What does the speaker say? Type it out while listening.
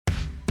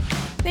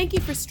Thank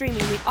you for streaming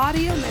the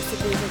audio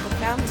messages of the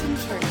Fountain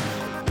Church.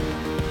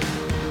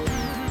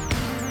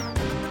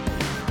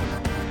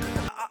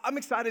 I'm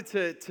excited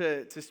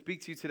to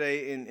speak to you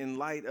today in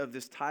light of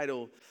this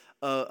title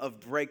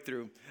of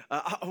Breakthrough.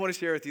 I want to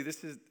share with you,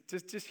 this is,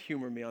 just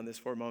humor me on this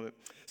for a moment.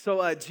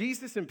 So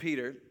Jesus and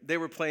Peter, they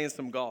were playing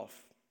some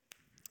golf,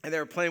 and they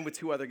were playing with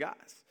two other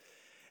guys.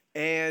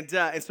 And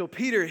so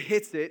Peter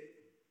hits it.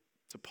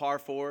 It's a par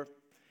four.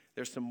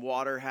 There's some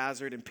water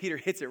hazard, and Peter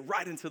hits it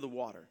right into the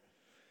water.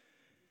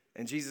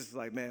 And Jesus is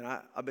like, man,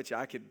 I bet you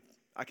I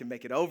can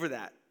make it over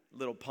that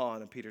little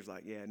pond. And Peter's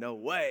like, yeah, no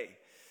way.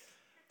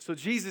 So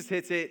Jesus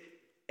hits it,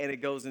 and it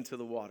goes into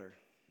the water.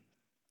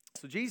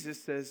 So Jesus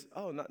says,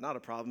 oh, not a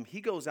problem. He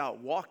goes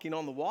out walking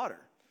on the water,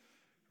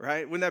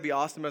 right? Wouldn't that be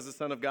awesome as the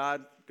Son of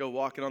God? Go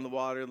walking on the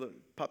water,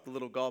 pop the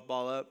little golf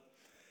ball up.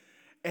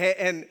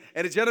 And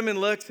a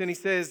gentleman looks, and he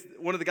says,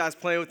 one of the guys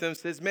playing with him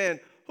says, man,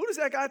 who does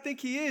that guy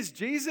think he is,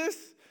 Jesus?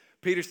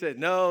 Peter said,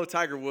 no,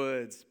 Tiger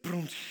Woods.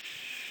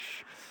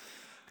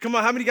 Come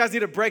on, how many of you guys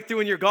need a breakthrough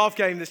in your golf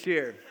game this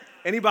year?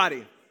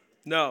 Anybody?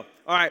 No.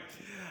 All right.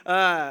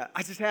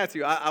 I just had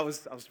to. I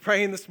was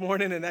praying this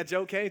morning, and that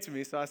joke came to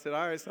me. So I said,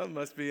 all right, something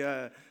must be,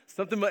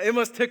 it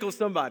must tickle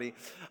somebody.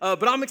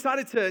 But I'm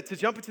excited to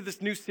jump into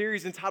this new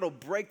series entitled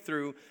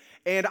Breakthrough.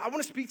 And I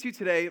want to speak to you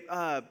today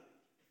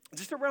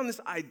just around this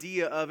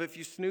idea of if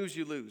you snooze,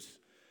 you lose.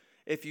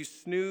 If you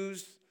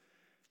snooze,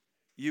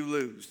 you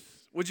lose.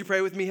 Would you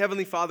pray with me?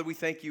 Heavenly Father, we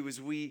thank you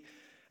as we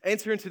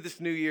enter into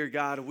this new year,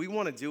 God. We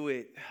want to do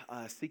it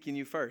seeking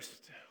you first.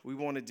 We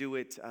want to do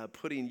it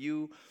putting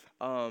you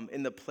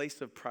in the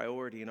place of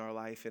priority in our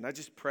life. And I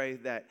just pray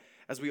that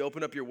as we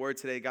open up your word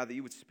today, God, that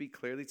you would speak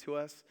clearly to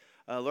us.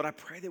 Lord, I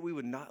pray that we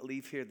would not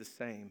leave here the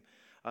same.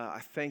 I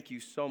thank you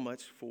so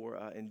much for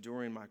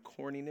enduring my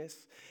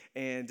corniness.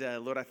 And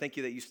Lord, I thank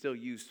you that you still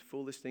use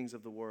foolish things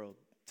of the world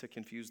to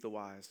confuse the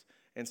wise.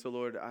 And so,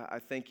 Lord, I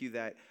thank you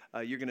that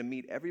you're going to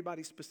meet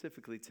everybody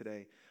specifically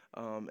today.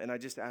 And I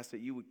just ask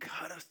that you would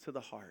cut us to the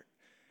heart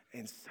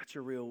in such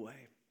a real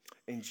way.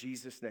 In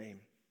Jesus' name,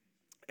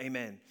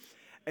 amen.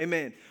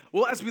 Amen.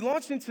 Well, as we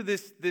launch into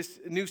this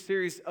new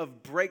series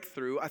of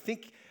Breakthrough, I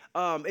think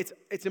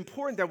it's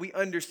important that we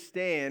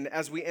understand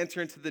as we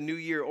enter into the new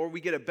year, or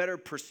we get a better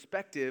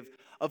perspective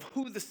of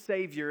who the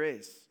Savior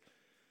is.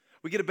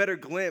 We get a better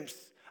glimpse,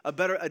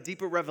 a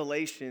deeper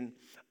revelation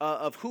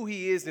of who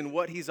he is and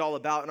what he's all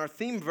about. And our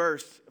theme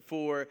verse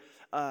for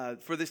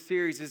this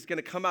series is going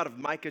to come out of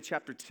Micah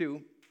chapter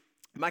 2.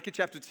 Micah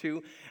chapter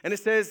 2. And it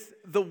says,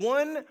 the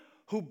one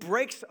who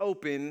breaks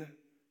open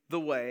the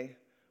way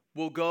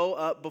will go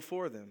up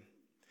before them.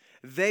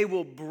 They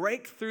will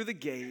break through the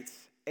gates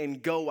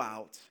and go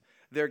out.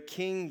 Their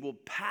king will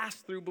pass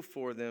through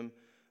before them,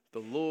 the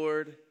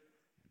Lord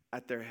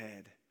at their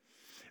head.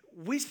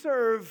 We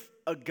serve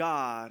a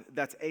God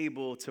that's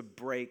able to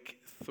break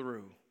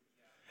through.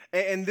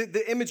 And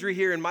the imagery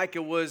here in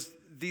Micah was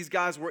these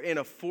guys were in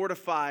a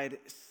fortified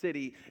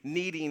city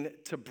needing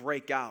to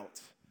break out.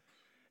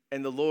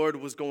 And the Lord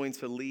was going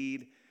to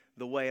lead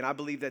the way. And I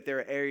believe that there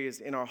are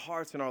areas in our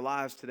hearts and our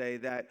lives today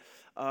that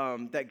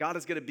God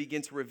is going to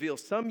begin to reveal.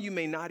 Some you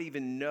may not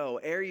even know,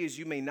 areas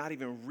you may not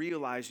even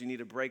realize you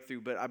need a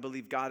breakthrough, but I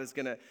believe God is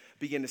going to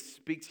begin to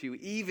speak to you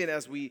even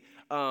as we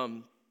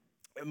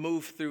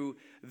move through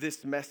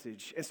this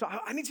message. And so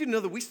I need you to know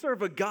that we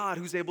serve a God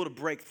who's able to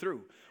break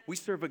through. We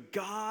serve a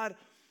God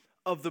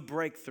of the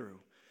breakthrough.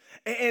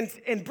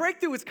 And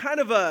breakthrough is kind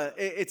of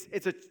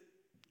it's a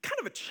kind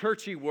of a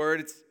churchy word.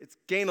 It's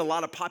gained a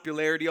lot of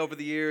popularity over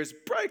the years.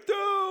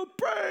 Breakthrough,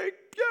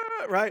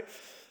 yeah, right?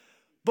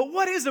 But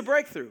what is a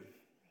breakthrough?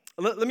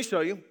 Let me show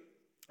you.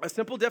 A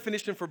simple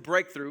definition for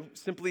breakthrough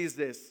simply is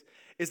this,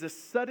 is a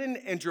sudden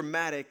and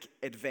dramatic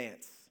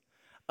advance.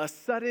 A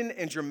sudden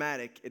and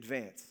dramatic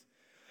advance.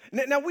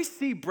 Now we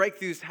see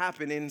breakthroughs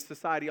happen in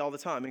society all the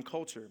time, in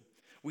culture.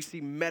 We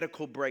see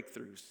medical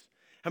breakthroughs.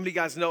 How many of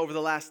you guys know over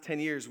the last 10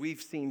 years,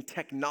 we've seen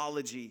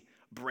technology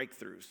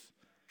breakthroughs?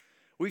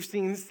 We've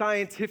seen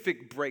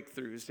scientific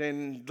breakthroughs,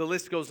 and the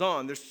list goes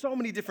on. There's so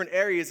many different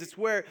areas. It's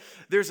where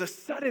there's a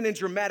sudden and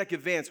dramatic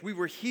advance. We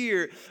were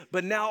here,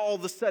 but now all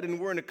of a sudden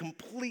we're in a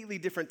completely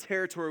different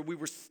territory. We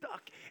were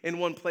stuck in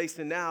one place,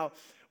 and now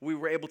we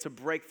were able to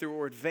break through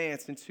or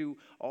advance into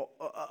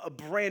a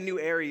brand new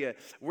area.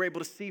 We're able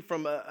to see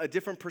from a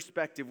different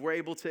perspective. We're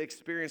able to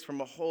experience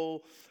from a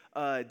whole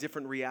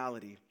different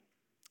reality.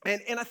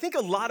 And I think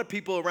a lot of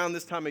people around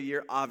this time of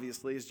year,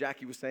 obviously, as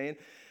Jackie was saying,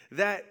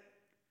 that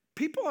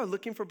people are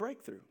looking for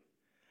breakthrough.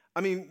 I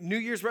mean, New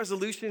Year's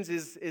resolutions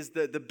is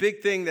the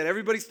big thing that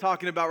everybody's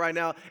talking about right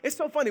now. It's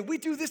so funny. We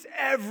do this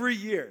every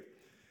year.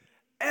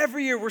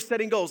 Every year we're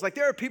setting goals. Like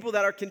there are people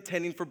that are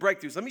contending for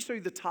breakthroughs. Let me show you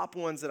the top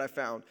ones that I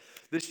found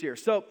this year.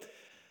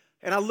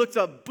 And I looked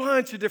up a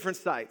bunch of different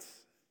sites,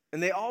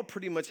 and they all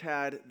pretty much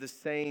had the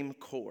same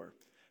core.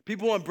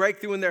 People want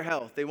breakthrough in their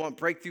health. They want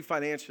breakthrough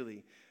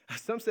financially.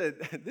 Some said,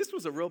 this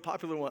was a real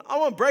popular one. I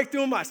want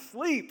breakthrough in my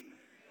sleep.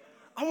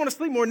 I want to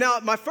sleep more. Now,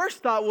 my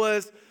first thought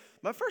was,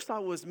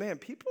 man,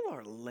 people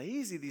are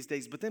lazy these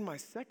days. But then my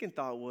second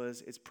thought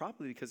was, it's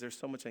probably because there's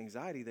so much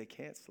anxiety they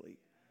can't sleep.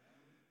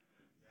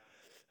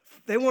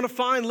 They want to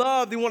find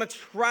love. They want to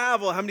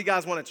travel. How many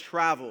guys want to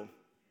travel?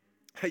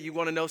 You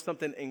want to know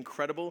something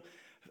incredible?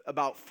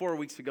 About 4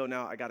 weeks ago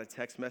now, I got a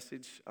text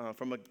message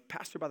from a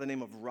pastor by the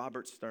name of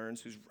Robert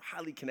Stearns, who's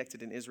highly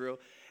connected in Israel.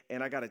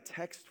 And I got a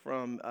text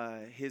from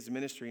his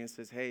ministry and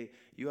says, hey,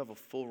 you have a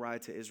full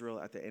ride to Israel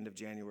at the end of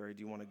January.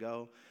 Do you want to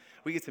go?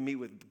 We get to meet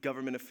with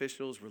government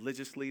officials,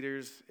 religious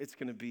leaders. It's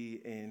going to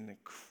be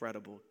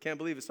incredible. Can't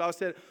believe it. So I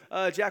said,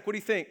 Jack, what do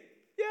you think?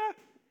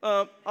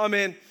 Yeah, I'm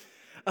in.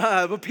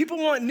 But people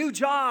want new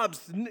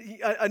jobs,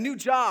 a new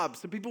job.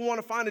 So people want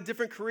to find a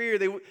different career.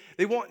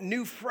 They want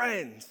new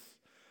friends.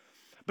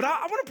 But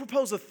I want to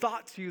propose a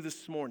thought to you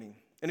this morning.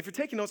 And if you're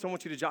taking notes, I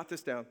want you to jot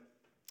this down.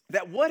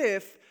 That what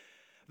if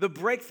the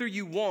breakthrough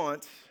you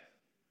want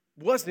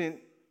wasn't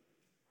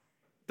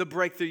the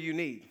breakthrough you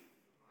need?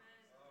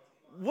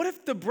 What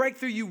if the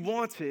breakthrough you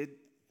wanted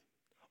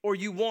or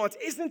you want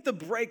isn't the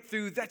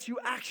breakthrough that you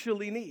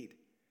actually need?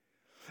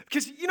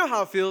 Because you know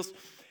how it feels.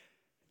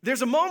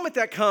 There's a moment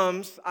that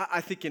comes,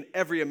 I think, in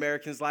every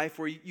American's life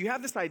where you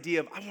have this idea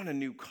of, I want a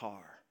new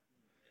car.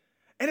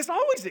 And it's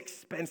always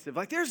expensive.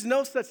 Like, there's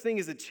no such thing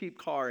as a cheap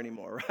car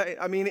anymore, right?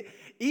 I mean,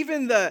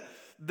 even the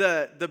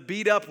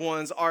beat-up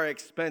ones are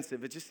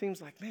expensive. It just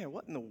seems like, man,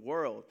 what in the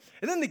world?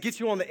 And then they get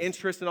you on the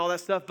interest and all that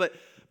stuff, but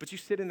you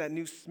sit in that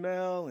new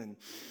smell, and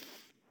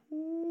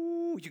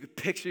ooh, you could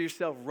picture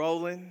yourself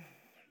rolling,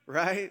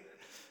 right?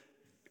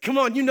 Come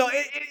on,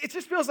 it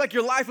just feels like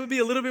your life would be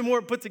a little bit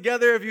more put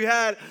together if you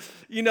had,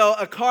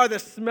 a car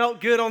that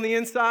smelled good on the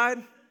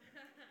inside.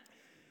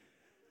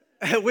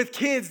 With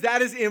kids,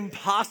 that is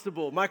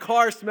impossible. My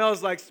car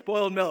smells like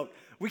spoiled milk.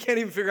 We can't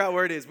even figure out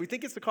where it is. We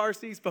think it's the car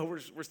seats, but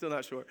we're still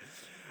not sure.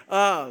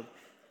 So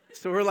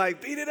we're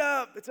like, beat it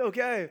up. It's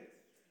okay.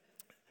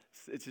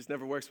 It just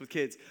never works with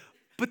kids.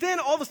 But then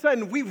all of a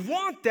sudden, we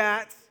want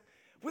that.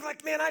 We're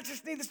like, man, I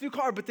just need this new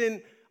car. But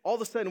then all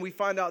of a sudden, we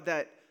find out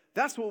that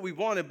that's what we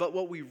wanted, but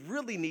what we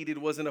really needed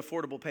was an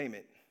affordable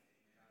payment,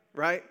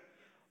 right?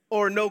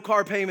 Or no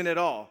car payment at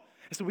all.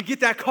 And so we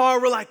get that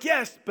car, we're like,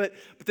 yes, but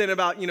then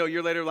about, a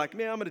year later, we're like,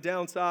 man, I'm going to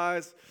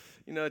downsize.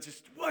 It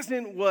just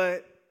wasn't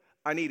what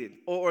I needed.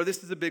 Or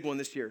this is a big one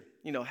this year,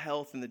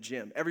 health in the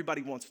gym.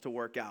 Everybody wants to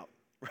work out,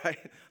 right?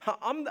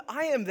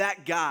 I am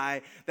that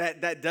guy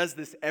that does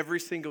this every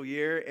single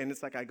year, and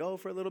it's like I go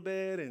for a little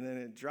bit, and then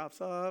it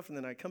drops off, and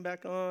then I come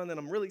back on, and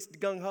I'm really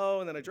gung-ho,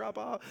 and then I drop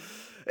off.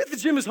 The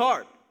gym is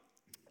hard.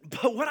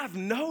 But what I've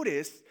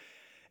noticed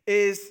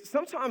is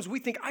sometimes we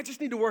think, I just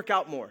need to work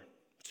out more.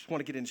 I just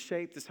want to get in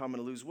shape. This is how I'm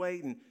going to lose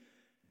weight. And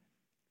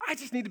I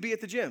just need to be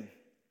at the gym.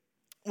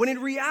 When in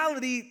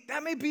reality,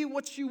 that may be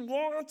what you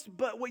want,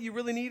 but what you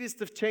really need is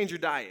to change your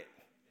diet,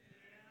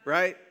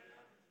 right?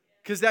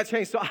 Because that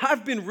changed. So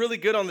I've been really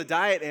good on the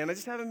diet, and I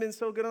just haven't been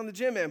so good on the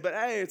gym, man. But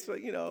hey, it's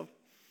like,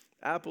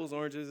 apples,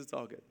 oranges, it's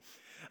all good.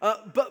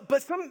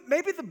 But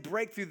maybe the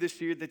breakthrough this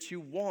year that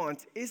you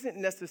want isn't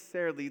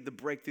necessarily the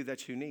breakthrough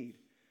that you need.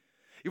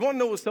 You want to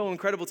know what's so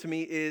incredible to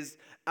me is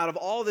out of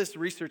all this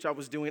research I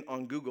was doing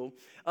on Google,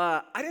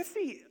 I didn't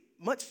see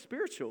much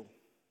spiritual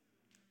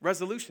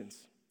resolutions.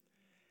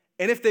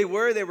 And if they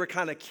were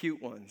kind of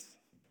cute ones.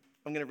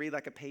 I'm going to read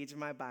like a page of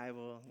my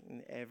Bible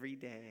every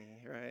day,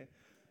 right?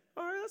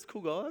 All right, that's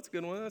cool, girl. That's a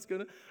good one. That's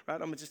good.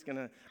 Right? I'm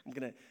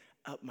going to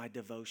up my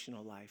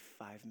devotional life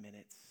 5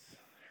 minutes,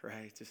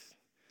 right? Just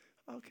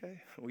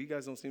okay. Well, you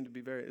guys don't seem to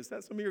be is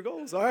that some of your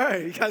goals? All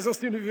right. You guys don't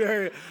seem to be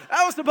that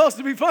was supposed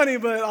to be funny,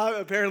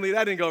 but apparently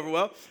that didn't go over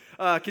well.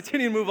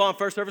 Continue to move on.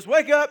 First service,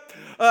 wake up.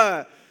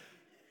 But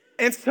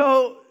it's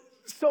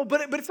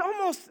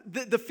almost,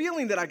 the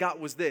feeling that I got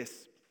was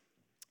this,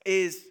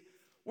 is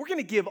we're going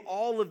to give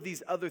all of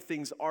these other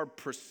things our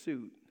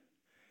pursuit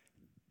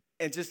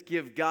and just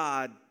give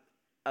God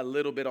a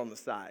little bit on the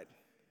side.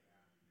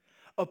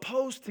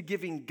 Opposed to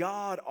giving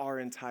God our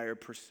entire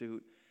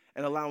pursuit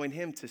and allowing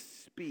him to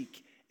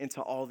speak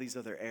into all these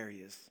other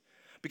areas.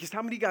 Because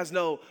how many of you guys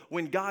know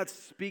when God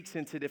speaks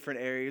into different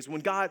areas, when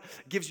God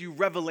gives you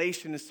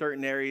revelation in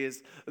certain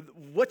areas,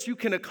 what you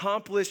can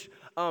accomplish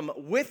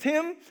with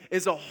him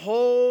is a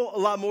whole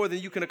lot more than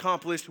you can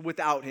accomplish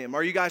without him.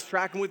 Are you guys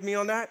tracking with me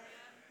on that?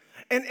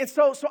 And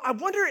so I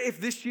wonder if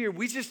this year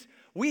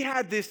we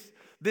had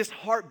this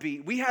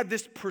heartbeat, we had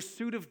this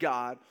pursuit of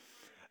God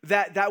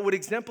that would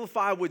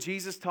exemplify what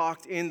Jesus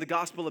talked in the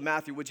Gospel of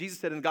Matthew, what Jesus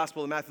said in the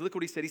Gospel of Matthew. Look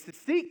what he said. He said,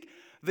 seek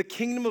the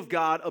kingdom of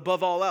God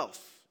above all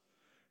else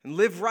and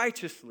live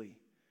righteously,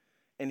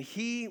 and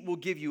he will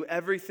give you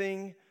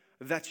everything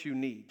that you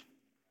need.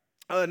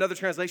 Another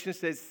translation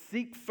says,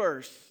 seek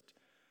first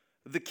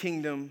the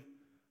kingdom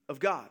of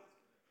God.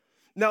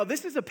 Now,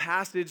 this is a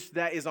passage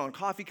that is on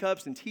coffee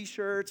cups and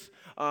T-shirts.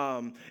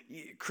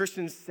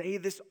 Christians say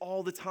this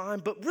all the time,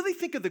 but really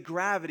think of the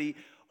gravity.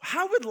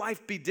 How would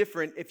life be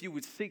different if you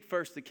would seek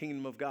first the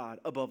kingdom of God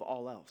above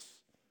all else?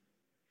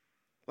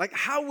 Like,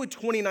 how would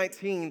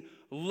 2019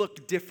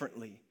 look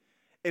differently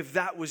if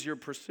that was your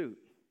pursuit?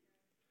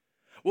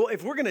 Well,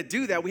 if we're going to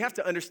do that, we have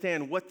to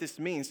understand what this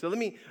means. So let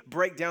me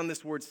break down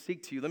this word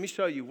seek to you. Let me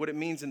show you what it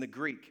means in the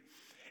Greek.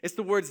 It's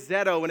the word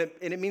zeto,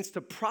 and it means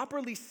to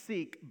properly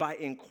seek by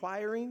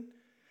inquiring,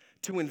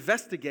 to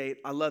investigate,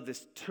 I love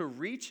this, to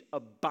reach a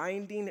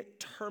binding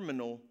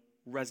terminal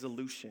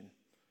resolution,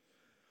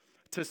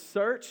 to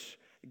search,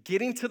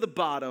 getting to the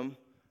bottom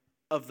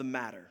of the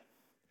matter.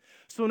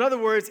 So in other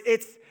words,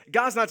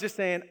 God's not just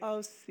saying,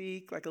 oh,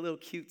 seek, like a little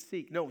cute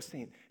seek. No,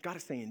 God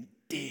is saying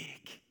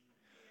dig,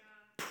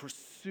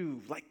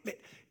 pursue, like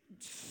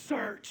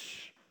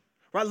search.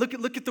 Right?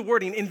 Look at the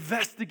wording,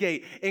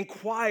 investigate,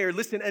 inquire,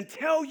 listen,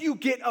 until you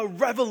get a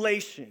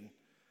revelation,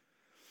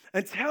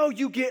 until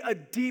you get a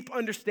deep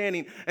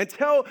understanding,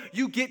 until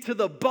you get to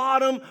the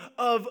bottom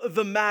of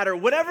the matter.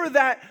 Whatever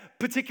that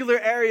particular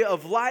area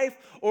of life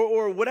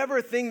or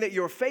whatever thing that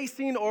you're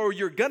facing or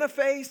you're gonna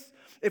face,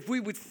 if we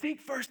would seek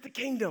first the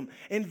kingdom,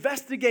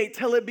 investigate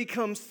till it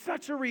becomes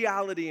such a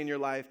reality in your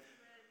life,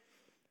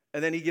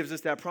 and then he gives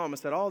us that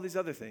promise that all these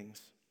other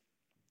things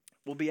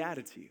will be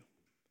added to you.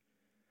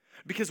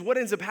 Because what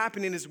ends up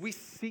happening is we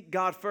seek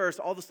God first.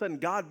 All of a sudden,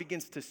 God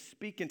begins to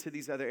speak into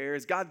these other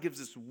areas. God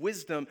gives us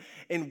wisdom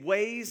in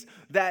ways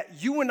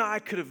that you and I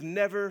could have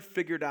never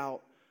figured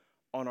out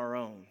on our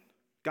own.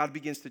 God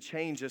begins to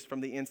change us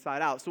from the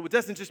inside out. So it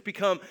doesn't just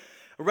become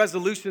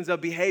resolutions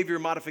of behavior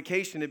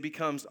modification. It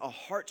becomes a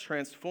heart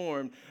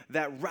transformed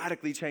that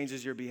radically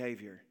changes your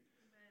behavior.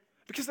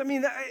 Because, I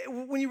mean,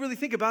 when you really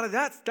think about it,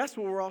 that's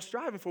what we're all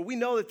striving for. We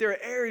know that there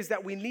are areas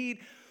that we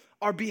need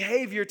our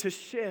behavior to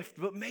shift,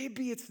 but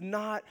maybe it's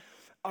not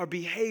our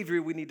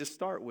behavior we need to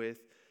start with,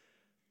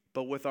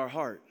 but with our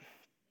heart.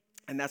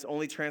 And that's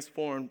only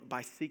transformed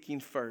by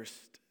seeking first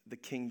the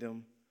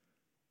kingdom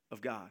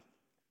of God.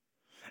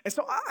 And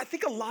so I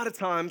think a lot of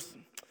times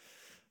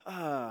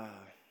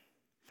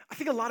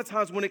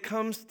when it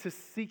comes to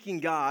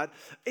seeking God,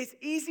 it's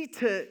easy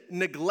to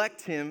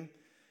neglect him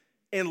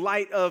in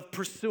light of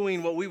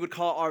pursuing what we would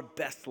call our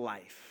best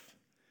life.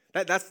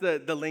 That's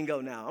the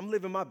lingo now. I'm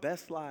living my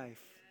best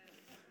life.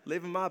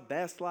 Living my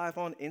best life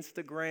on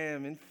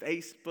Instagram and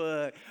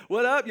Facebook.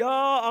 What up,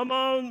 y'all?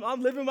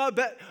 I'm living my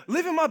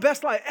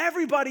best life.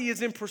 Everybody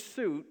is in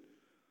pursuit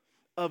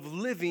of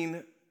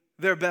living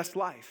their best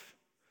life.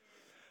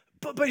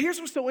 But here's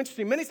what's so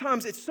interesting. Many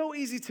times it's so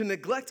easy to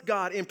neglect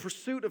God in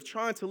pursuit of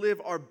trying to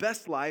live our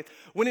best life,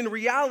 when in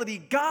reality,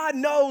 God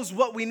knows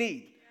what we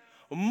need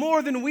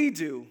more than we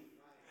do,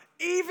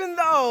 even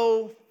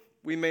though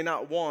we may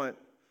not want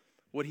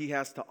what he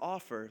has to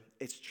offer.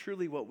 It's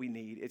truly what we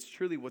need. It's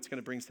truly what's going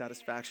to bring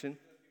satisfaction.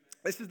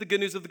 This is the good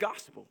news of the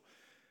gospel.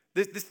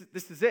 This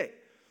is it.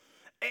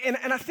 And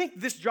I think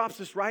this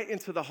drops us right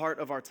into the heart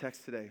of our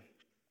text today.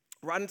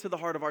 Right into the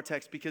heart of our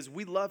text, because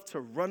we love to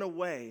run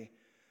away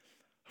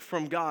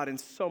from God in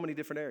so many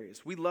different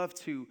areas. We love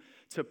to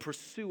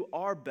pursue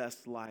our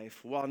best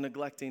life while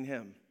neglecting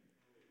him.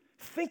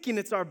 Thinking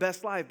it's our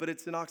best life, but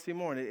it's an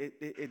oxymoron.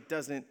 It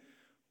doesn't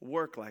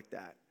work like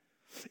that.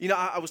 You know,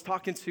 I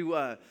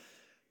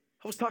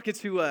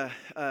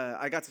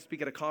got to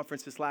speak at a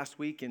conference this last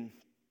week, and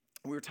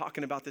we were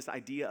talking about this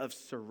idea of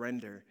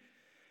surrender.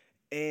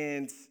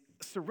 And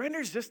surrender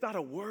is just not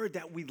a word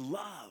that we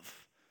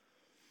love.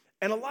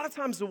 And a lot of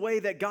times the way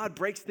that God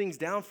breaks things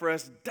down for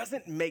us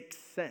doesn't make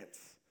sense.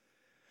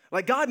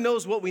 Like, God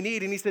knows what we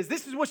need, and he says,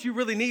 this is what you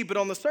really need, but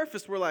on the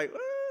surface, we're like,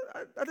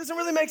 that doesn't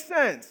really make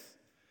sense.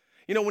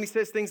 You know, when he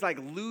says things like,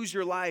 lose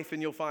your life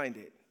and you'll find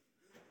it.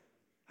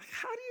 Like,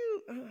 how do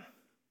you...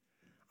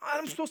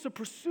 I'm supposed to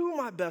pursue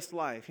my best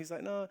life. He's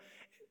like, no,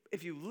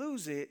 if you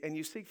lose it and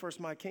you seek first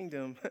my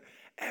kingdom,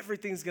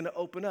 everything's going to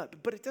open up.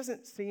 But it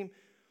doesn't seem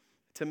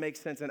to make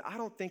sense. And I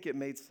don't think it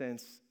made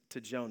sense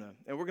to Jonah.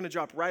 And we're going to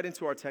drop right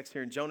into our text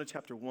here in Jonah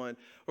chapter 1.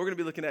 We're going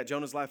to be looking at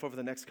Jonah's life over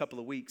the next couple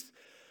of weeks.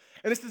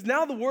 And this is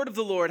now the word of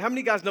the Lord. How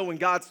many of you guys know when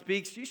God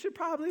speaks, you should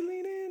probably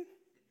lean in?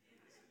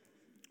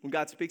 When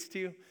God speaks to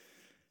you, you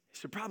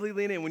should probably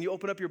lean in. When you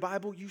open up your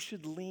Bible, you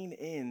should lean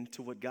in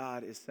to what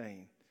God is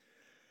saying.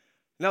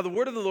 Now the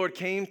word of the Lord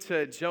came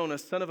to Jonah,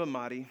 son of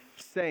Amittai,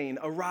 saying,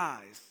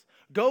 arise,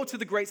 go to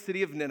the great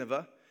city of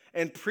Nineveh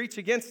and preach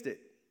against it,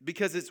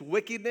 because its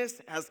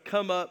wickedness has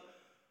come up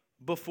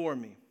before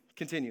me.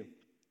 Continue.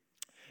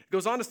 It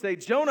goes on to say,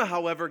 Jonah,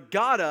 however,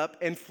 got up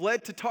and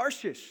fled to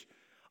Tarshish,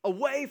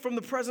 away from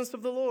the presence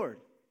of the Lord.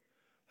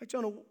 Like,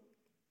 Jonah,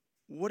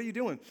 what are you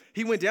doing?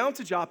 He went down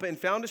to Joppa and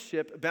found a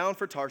ship bound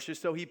for Tarshish,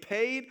 so he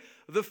paid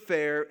the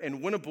fare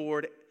and went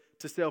aboard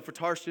to sail for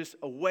Tarshish,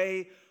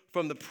 away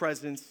from the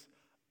presence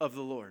of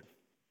the Lord.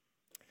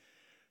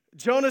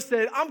 Jonah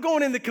said, I'm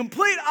going in the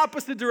complete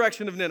opposite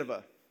direction of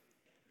Nineveh.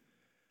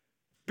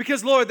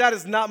 Because, Lord, that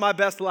is not my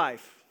best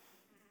life.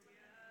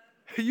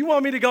 You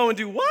want me to go and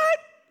do what?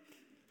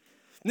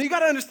 Now, you got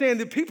to understand,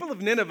 the people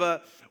of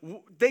Nineveh,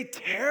 they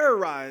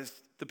terrorized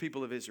the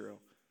people of Israel,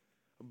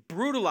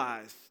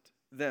 brutalized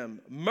them,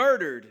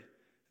 murdered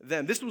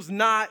them. This is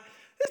not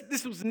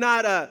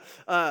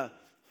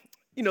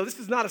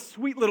a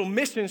sweet little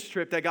mission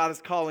trip that God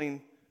is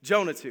calling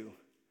Jonah to.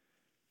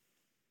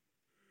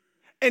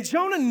 And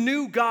Jonah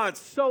knew God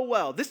so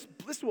well. This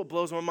is what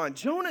blows my mind.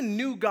 Jonah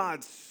knew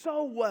God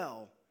so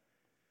well.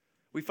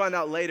 We find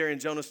out later in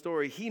Jonah's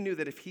story, he knew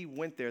that if he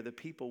went there, the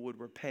people would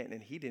repent,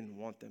 and he didn't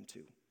want them to.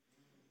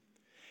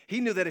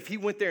 He knew that if he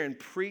went there and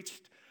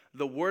preached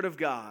the word of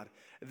God,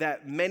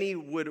 that many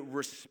would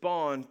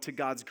respond to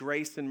God's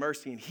grace and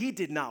mercy. And he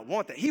did not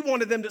want that. He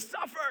wanted them to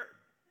suffer.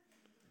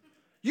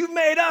 You've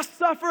made us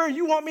suffer, and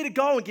you want me to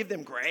go and give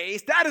them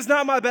grace? That is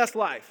not my best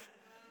life.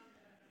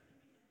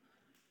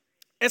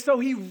 And so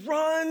he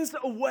runs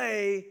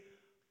away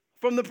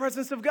from the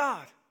presence of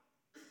God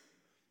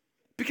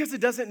because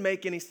it doesn't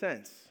make any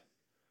sense.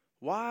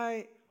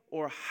 Why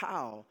or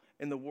how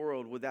in the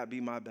world would that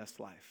be my best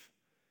life?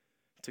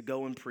 To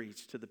go and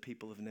preach to the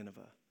people of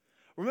Nineveh.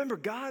 Remember,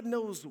 God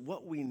knows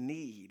what we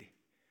need,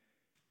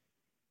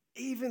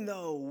 even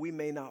though we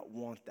may not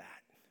want that.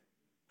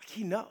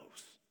 He knows.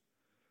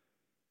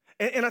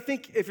 And I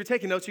think if you're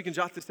taking notes, you can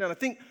jot this down. I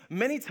think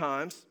many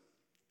times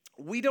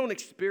we don't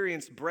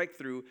experience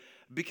breakthrough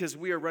because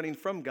we are running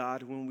from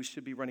God when we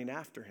should be running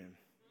after him.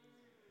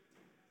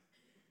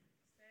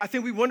 I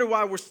think we wonder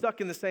why we're stuck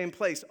in the same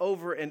place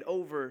over and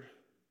over,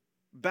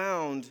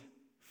 bound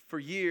for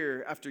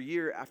year after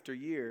year after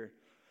year.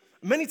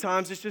 Many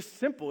times it's just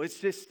simple. It's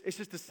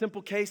just a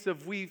simple case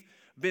of we've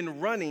been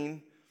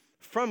running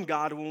from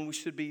God when we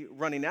should be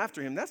running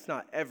after him. That's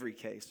not every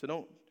case,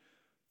 so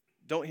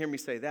don't hear me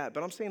say that.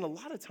 But I'm saying a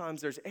lot of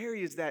times there's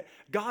areas that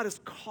God is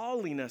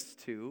calling us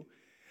to,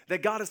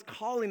 that God is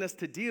calling us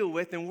to deal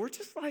with, and we're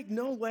just like,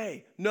 no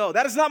way. No,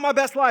 that is not my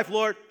best life,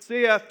 Lord.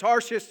 See ya,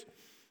 Tarshish.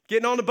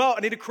 Getting on the boat,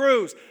 I need a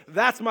cruise.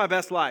 That's my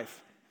best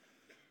life.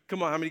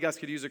 Come on, how many of you guys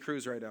could use a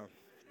cruise right now?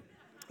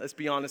 Let's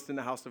be honest in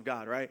the house of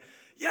God, right?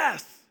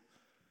 Yes.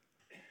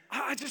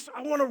 I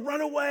want to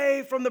run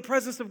away from the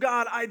presence of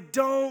God. I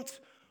don't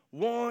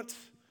want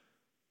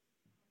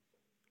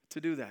to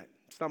do that.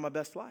 It's not my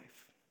best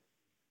life.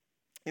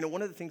 You know,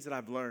 one of the things that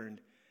I've learned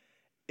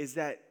is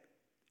that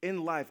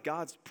in life,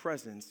 God's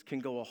presence can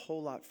go a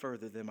whole lot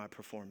further than my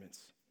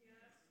performance.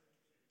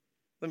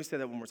 Let me say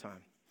that one more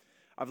time.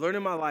 I've learned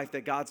in my life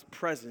that God's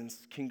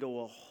presence can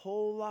go a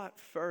whole lot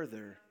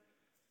further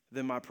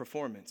than my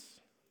performance.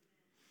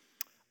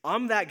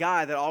 I'm that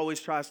guy that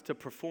always tries to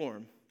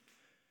perform.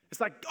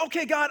 It's like,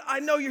 okay, God, I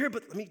know you're here,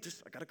 but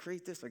I got to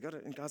create this.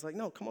 And God's like,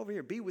 no, come over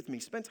here, be with me,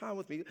 spend time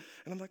with me.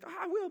 And I'm like,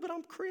 I will, but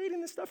I'm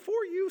creating this stuff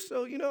for you.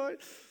 So,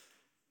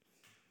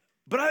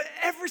 But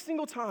every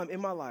single time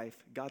in my life,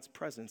 God's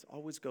presence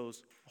always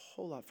goes a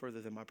whole lot further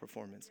than my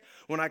performance.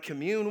 When I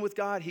commune with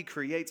God, he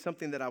creates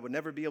something that I would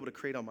never be able to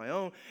create on my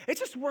own. It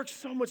just works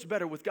so much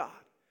better with God.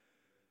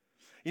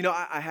 You know,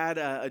 I had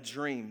a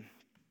dream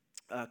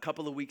a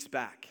couple of weeks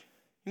back.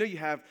 You know, you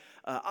have,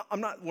 I'm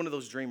not one of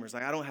those dreamers.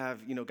 Like, I don't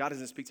have, God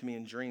doesn't speak to me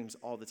in dreams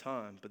all the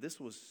time. But this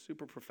was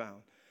super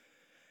profound.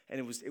 And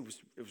it was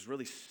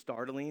really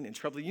startling and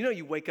troubling. You know,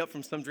 you wake up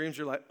from some dreams,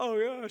 you're like,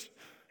 oh gosh.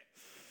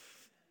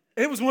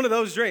 It was one of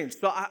those dreams.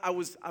 So I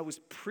was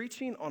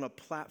preaching on a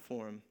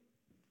platform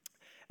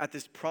at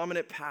this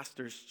prominent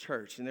pastor's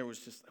church, and it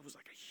was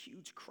like a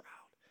huge crowd.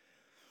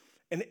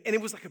 And it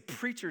was like a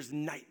preacher's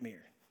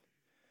nightmare.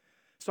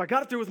 So I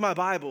got through with my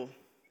Bible,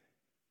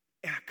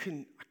 and I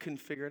couldn't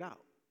figure it out.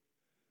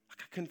 Like,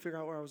 I couldn't figure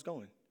out where I was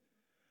going.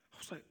 I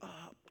was like,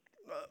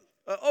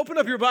 open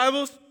up your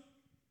Bibles.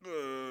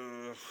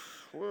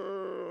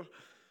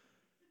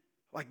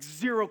 Like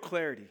zero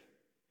clarity.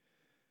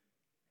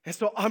 And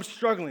so I'm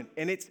struggling,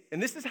 and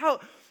this is how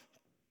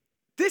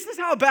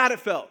bad it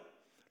felt.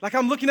 Like,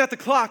 I'm looking at the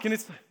clock, and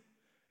it's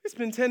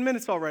been 10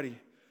 minutes already.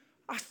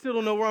 I still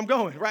don't know where I'm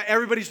going, right?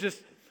 Everybody's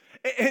just,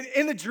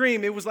 in the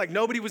dream, it was like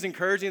nobody was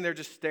encouraging, they're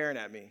just staring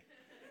at me.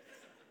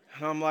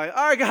 And I'm like,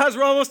 all right, guys,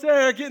 we're almost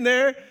there, getting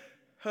there.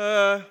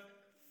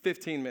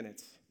 15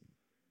 minutes,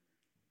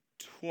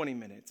 20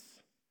 minutes,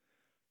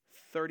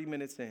 30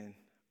 minutes in,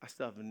 I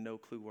still have no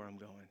clue where I'm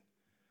going.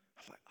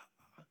 I'm like,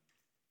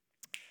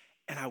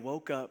 And I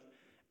woke up,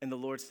 and the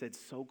Lord said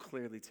so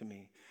clearly to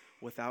me,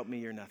 without me,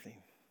 you're nothing.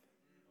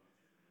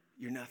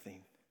 You're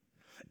nothing.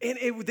 And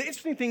the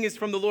interesting thing is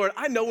from the Lord,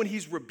 I know when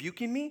he's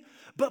rebuking me,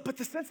 but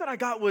the sense that I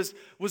got was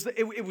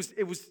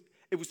it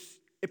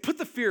put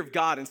the fear of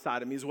God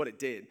inside of me is what it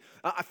did.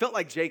 I felt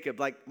like Jacob,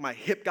 like my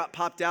hip got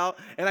popped out,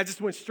 and I just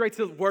went straight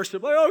to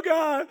worship, like, oh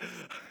God,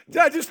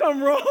 did I do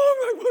something wrong?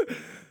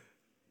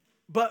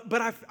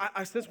 But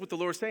I sense what the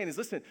Lord's saying is,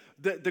 listen,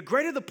 the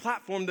greater the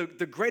platform,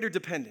 the greater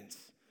dependence.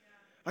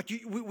 Like,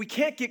 we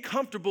can't get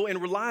comfortable in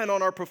relying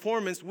on our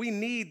performance. We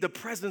need the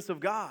presence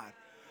of God.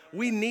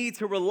 We need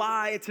to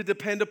rely and to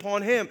depend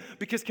upon him.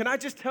 Because can I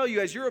just tell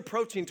you, as you're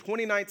approaching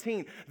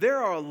 2019, there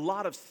are a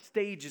lot of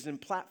stages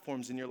and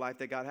platforms in your life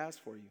that God has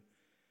for you.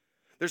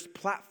 There's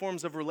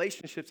platforms of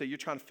relationships that you're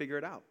trying to figure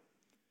it out.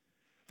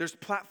 There's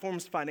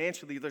platforms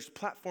financially. There's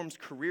platforms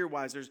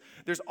career-wise.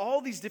 There's all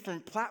these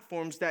different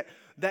platforms that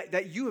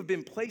you have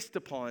been placed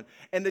upon.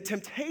 And the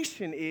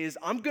temptation is,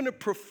 I'm going to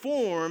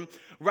perform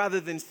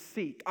rather than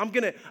seek. I'm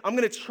going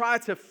to try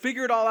to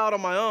figure it all out on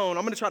my own.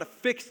 I'm going to try to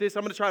fix this.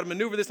 I'm going to try to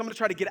maneuver this. I'm going to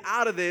try to get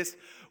out of this.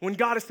 When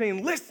God is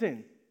saying,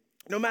 listen,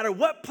 no matter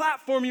what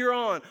platform you're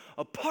on,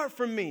 apart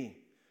from me,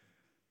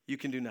 you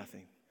can do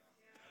nothing.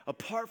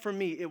 Apart from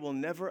me, it will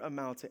never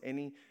amount to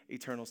any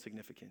eternal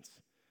significance.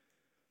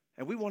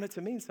 And we want it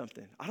to mean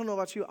something. I don't know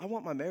about you. I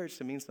want my marriage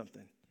to mean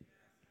something.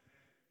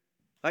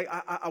 Like,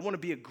 I want to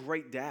be a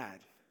great dad.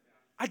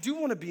 I do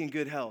want to be in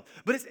good health.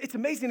 But it's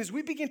amazing as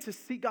we begin to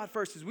seek God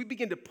first, as we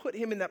begin to put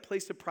him in that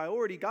place of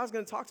priority, God's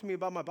going to talk to me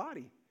about my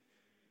body.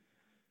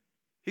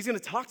 He's going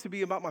to talk to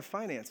me about my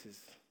finances.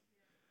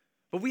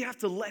 But we have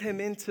to let him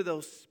into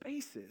those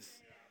spaces.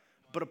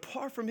 But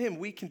apart from him,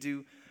 we can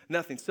do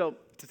nothing. So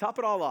to top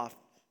it all off,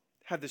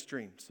 I had this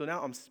dream. So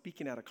now I'm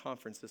speaking at a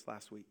conference this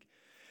last week.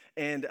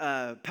 And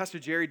Pastor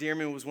Jerry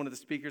Dearman was one of the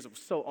speakers. I was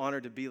so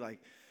honored to be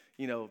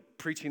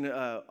preaching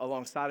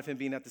alongside of him,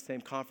 being at the same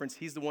conference.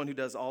 He's the one who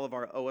does all of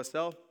our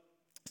OSL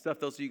stuff,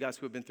 those of you guys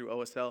who have been through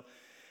OSL.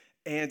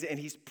 And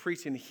he's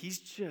preaching. He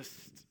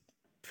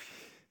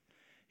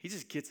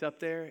just gets up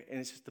there, and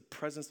it's just the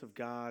presence of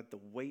God, the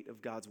weight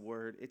of God's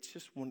word. It's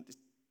just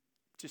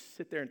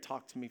sit there and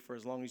talk to me for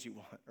as long as you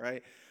want,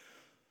 right?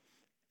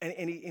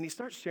 And he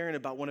starts sharing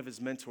about one of his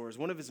mentors.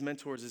 One of his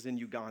mentors is in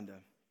Uganda.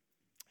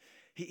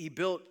 He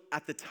built,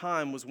 at the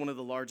time, was one of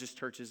the largest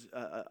churches,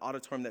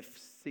 auditorium that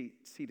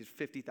seated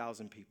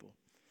 50,000 people.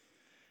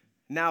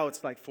 Now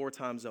it's like 4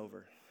 times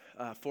over,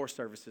 4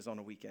 services on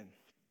a weekend.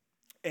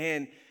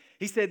 And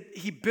he said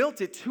he built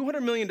it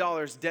 $200 million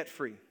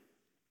debt-free.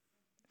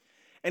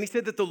 And he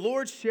said that the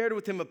Lord shared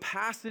with him a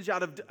passage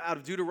out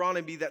of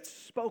Deuteronomy that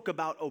spoke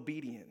about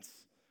obedience.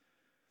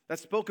 That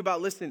spoke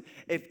about, listen,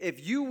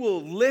 if you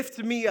will lift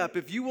me up,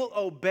 if you will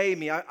obey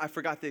me, I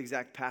forgot the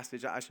exact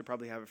passage. I should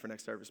probably have it for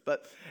next service.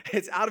 But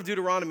it's out of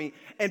Deuteronomy.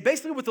 And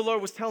basically what the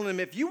Lord was telling him,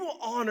 if you will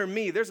honor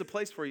me, there's a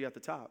place for you at the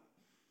top.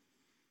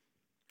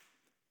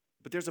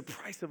 But there's a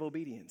price of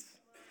obedience.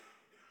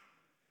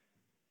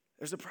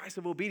 There's a price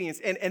of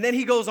obedience. And then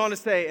he goes on to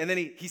say, and then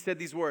he said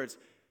these words,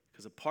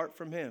 because apart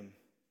from him,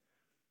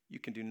 you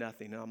can do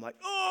nothing. And I'm like,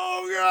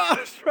 oh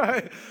gosh,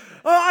 right?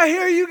 Oh, I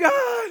hear you,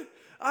 God.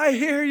 I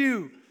hear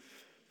you.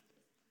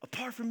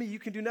 Apart from me, you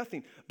can do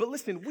nothing. But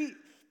listen,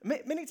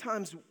 many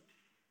times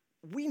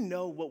we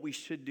know what we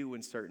should do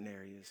in certain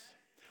areas.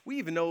 We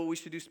even know what we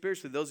should do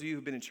spiritually. Those of you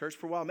who've been in church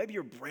for a while, maybe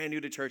you're brand new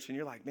to church and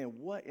you're like, man,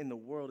 what in the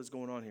world is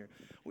going on here?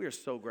 We are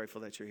so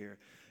grateful that you're here.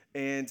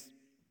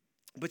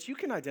 But you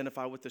can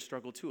identify with the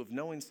struggle too of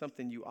knowing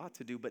something you ought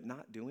to do but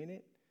not doing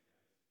it.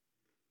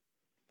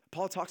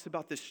 Paul talks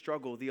about this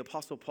struggle, the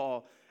Apostle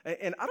Paul,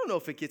 and I don't know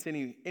if it gets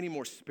any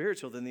more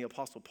spiritual than the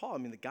Apostle Paul. I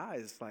mean, the guy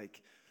is like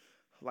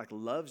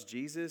loves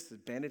Jesus, has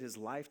abandoned his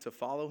life to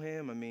follow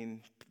him. I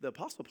mean, the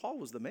Apostle Paul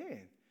was the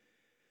man.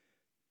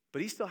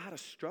 But he still had a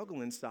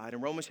struggle inside.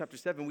 In Romans chapter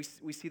 7,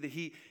 we see that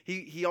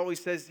he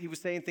always says, he was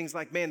saying things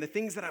like, man, the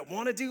things that I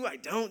want to do, I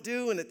don't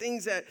do. And the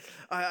things that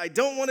I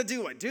don't want to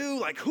do, I do.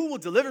 Like, who will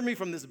deliver me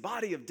from this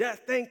body of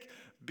death? Thank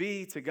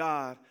be to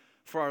God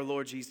for our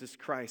Lord Jesus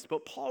Christ.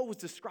 But Paul was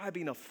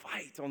describing a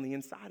fight on the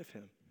inside of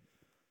him.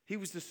 He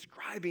was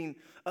describing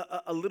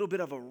a little bit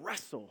of a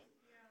wrestle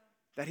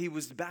that he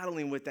was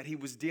battling with, that he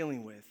was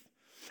dealing with.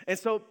 And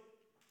so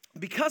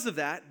because of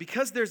that,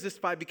 because there's this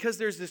fight, because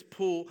there's this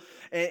pull,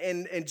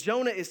 and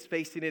Jonah is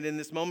facing it in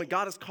this moment,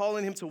 God is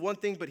calling him to one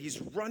thing, but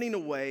he's running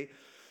away.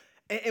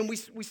 And we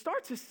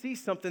start to see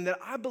something that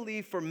I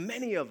believe for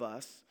many of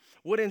us,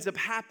 what ends up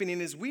happening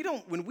is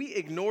when we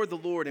ignore the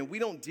Lord and we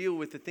don't deal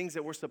with the things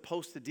that we're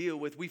supposed to deal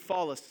with, we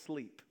fall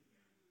asleep.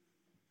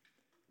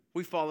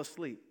 We fall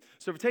asleep.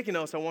 So if you're taking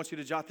notes, I want you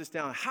to jot this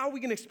down. How are we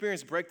going to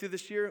experience breakthrough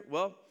this year?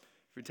 Well,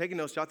 if you're taking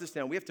notes, jot this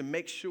down. We have to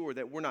make sure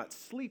that we're not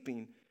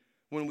sleeping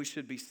when we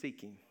should be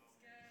seeking.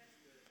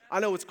 I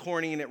know it's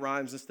corny and it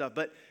rhymes and stuff,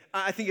 but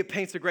I think it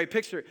paints a great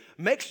picture.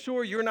 Make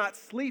sure you're not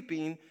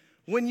sleeping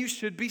when you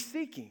should be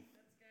seeking.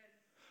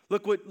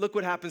 Look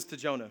what happens to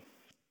Jonah.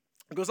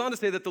 It goes on to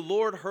say that the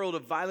Lord hurled a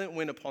violent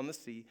wind upon the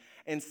sea,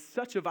 and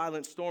such a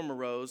violent storm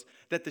arose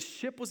that the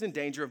ship was in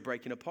danger of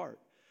breaking apart.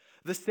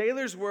 The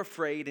sailors were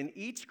afraid, and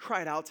each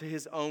cried out to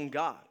his own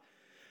God.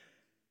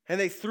 And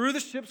they threw the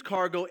ship's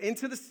cargo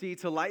into the sea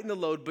to lighten the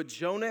load, but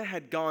Jonah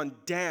had gone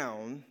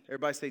down,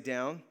 everybody say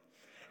down,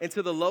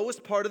 into the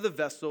lowest part of the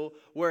vessel,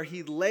 where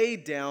he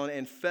laid down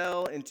and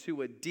fell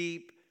into a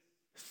deep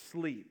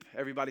sleep.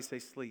 Everybody say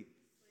sleep.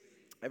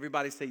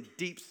 Everybody say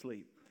deep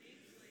sleep.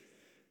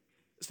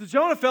 So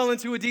Jonah fell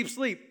into a deep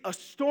sleep. A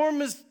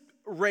storm is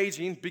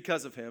raging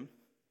because of him.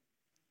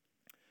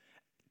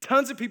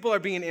 Tons of people are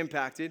being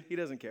impacted. He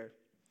doesn't care.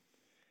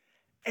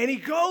 And he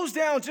goes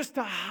down just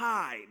to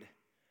hide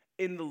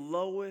in the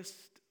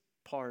lowest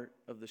part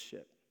of the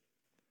ship.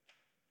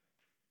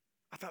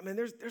 I thought, man,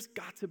 there's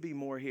got to be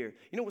more here.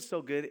 You know what's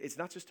so good? It's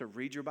not just to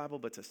read your Bible,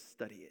 but to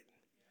study it.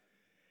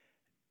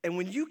 And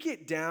when you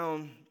get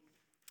down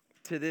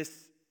to this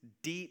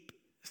deep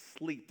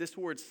sleep, this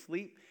word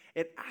sleep,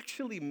 it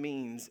actually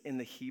means in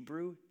the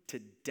Hebrew to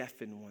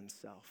deafen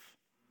oneself.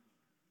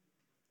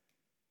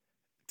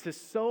 To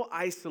so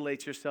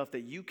isolate yourself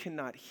that you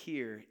cannot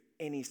hear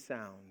any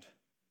sound.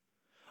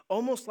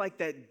 Almost like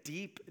that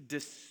deep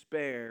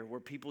despair where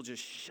people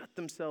just shut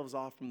themselves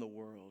off from the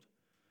world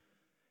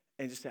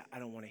and just say, I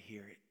don't want to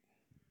hear it.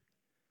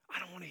 I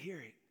don't want to hear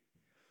it.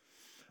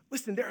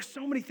 Listen, there are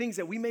so many things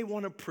that we may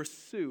want to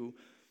pursue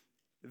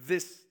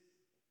this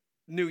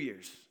New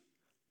Year's.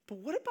 But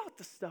what about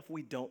the stuff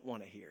we don't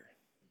want to hear?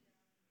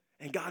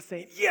 And God's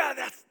saying, yeah,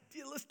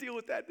 let's deal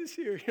with that this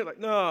year. You're like,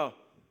 no,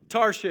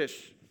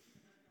 Tarshish.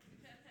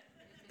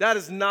 That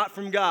is not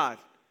from God.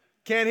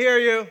 Can't hear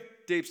you,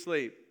 deep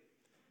sleep.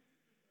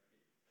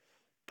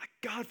 But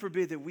God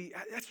forbid that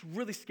that's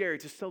really scary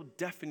to so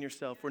deafen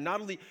yourself where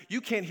not only you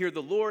can't hear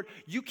the Lord,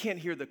 you can't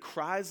hear the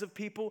cries of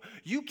people,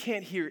 you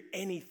can't hear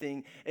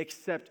anything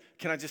except,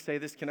 can I just say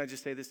this? Can I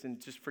just say this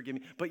and just forgive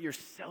me? But your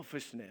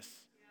selfishness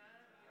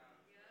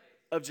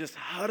of just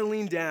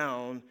huddling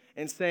down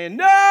and saying,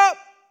 no,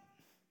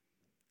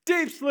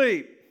 deep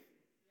sleep.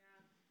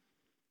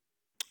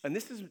 And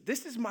this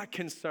is my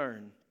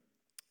concern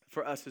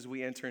for us as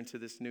we enter into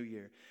this new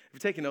year. If you're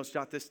taking notes,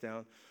 jot this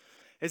down.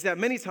 Is that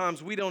many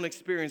times we don't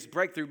experience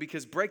breakthrough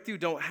because breakthrough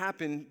don't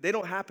happen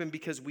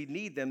because we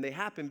need them. They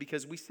happen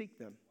because we seek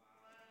them.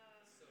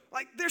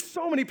 Like there's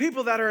so many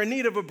people that are in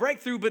need of a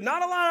breakthrough, but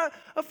not a lot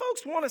of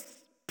folks want to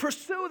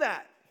pursue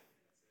that.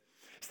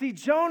 See,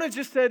 Jonah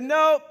just said,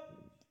 nope,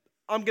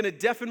 I'm going to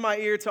deafen my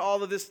ear to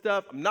all of this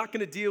stuff. I'm not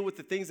going to deal with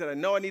the things that I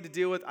know I need to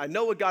deal with. I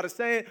know what God is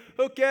saying.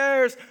 Who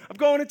cares? I'm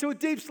going into a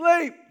deep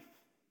sleep.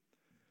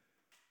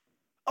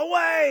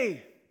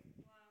 Away.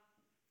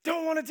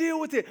 Don't want to deal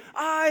with it.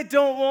 I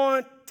don't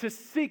want to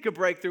seek a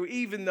breakthrough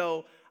even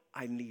though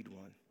I need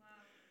one.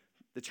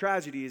 The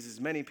tragedy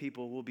is many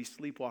people will be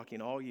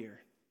sleepwalking all year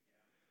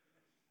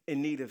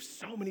in need of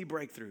so many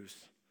breakthroughs,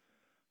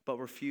 but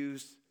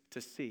refuse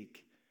to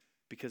seek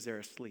because they're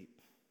asleep.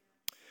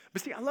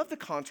 But see, I love the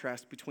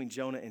contrast between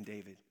Jonah and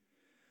David.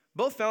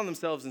 Both found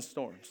themselves in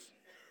storms.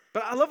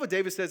 But I love what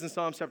David says in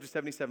Psalms chapter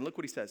 77. Look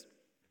what he says.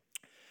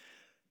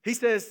 He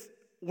says,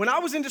 when I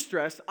was in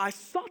distress, I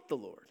sought the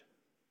Lord.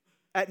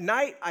 At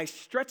night, I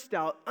stretched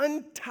out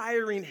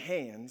untiring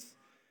hands,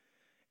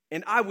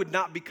 and I would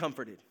not be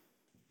comforted.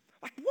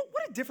 Like,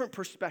 what a different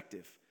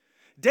perspective.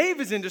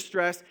 David's in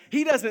distress.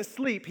 He doesn't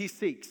sleep. He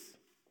seeks.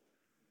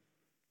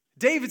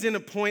 David's in a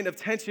point of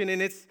tension,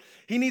 and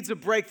he needs a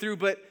breakthrough,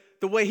 but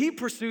the way he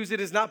pursues it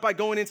is not by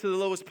going into the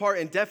lowest part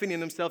and deafening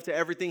himself to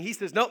everything. He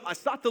says, nope, I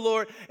sought the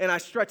Lord, and I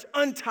stretch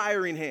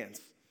untiring hands.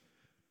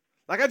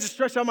 Like, I just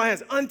stretch out my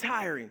hands,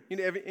 untiring.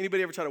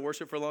 Anybody ever try to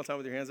worship for a long time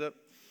with your hands up?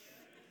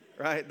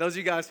 Right? Those of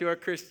you guys who are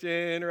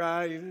Christian,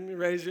 right? You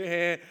raise your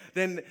hand.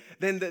 Then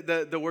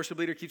the worship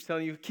leader keeps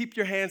telling you, keep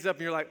your hands up.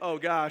 And you're like, oh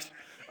gosh.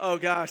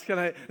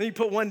 Then you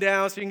put one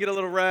down so you can get a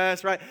little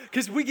rest, right?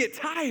 Because we get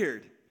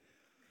tired.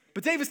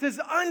 But David says,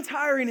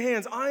 untiring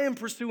hands, I am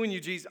pursuing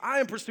you, Jesus. I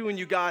am pursuing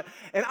you, God.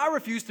 And I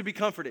refuse to be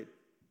comforted.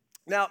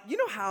 Now, you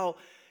know how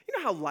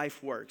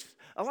life works.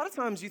 A lot of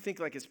times you think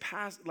like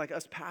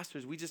us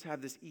pastors, we just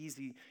have this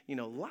easy,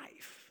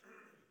 life.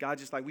 God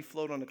just we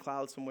float on the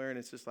cloud somewhere, and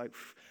it's just like,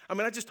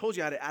 I just told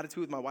you I had an attitude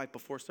with my wife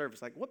before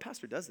service. Like, what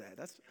pastor does that?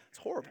 It's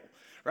horrible,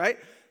 right?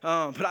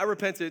 But I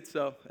repented,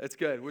 so it's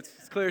good.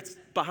 It's clear it's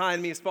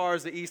behind me as far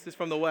as the east is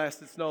from the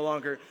west. It's no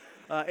longer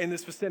in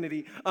this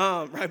vicinity,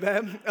 right,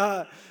 babe?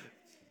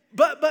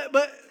 But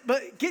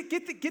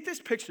get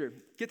this picture.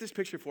 Get this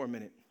picture for a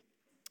minute.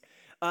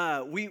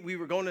 We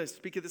were going to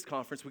speak at this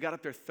conference. We got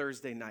up there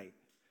Thursday night,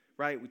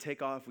 right? We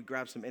take off. We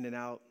grab some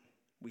In-N-Out.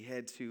 We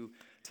head to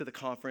the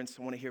conference.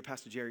 I want to hear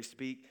Pastor Jerry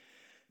speak.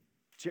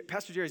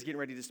 Pastor Jerry's getting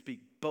ready to speak.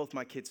 Both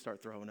my kids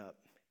start throwing up.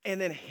 And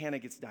then Hannah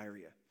gets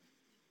diarrhea.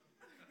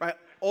 Right?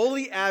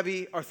 Oli,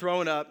 Abby are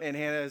throwing up, and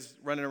Hannah's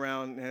running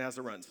around and has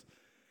the runs.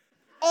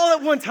 All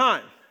at one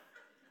time.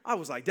 I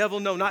was like, devil,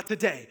 no, not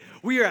today.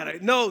 We are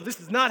no, this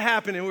is not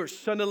happening. We were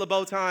shunning the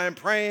bow time,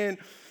 praying,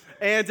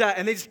 and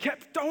they just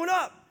kept throwing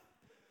up.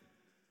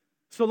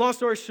 So long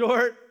story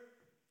short,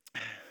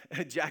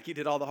 Jackie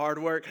did all the hard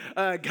work,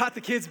 got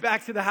the kids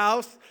back to the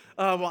house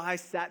while I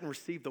sat and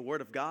received the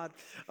word of God.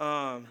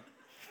 I'm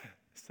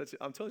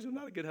telling you, I'm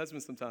not a good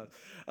husband sometimes.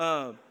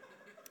 I'm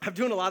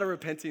doing a lot of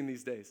repenting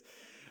these days.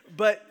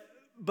 But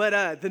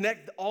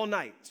all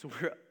night, so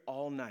we're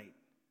all night.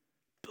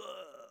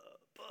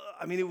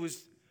 It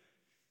was,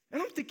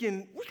 and I'm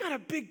thinking, we got a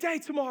big day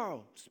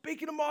tomorrow.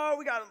 Speaking tomorrow,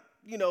 we got,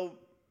 we're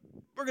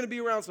going to be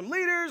around some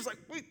leaders.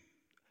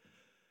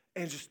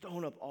 And just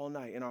throwing up all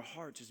night, and our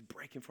heart just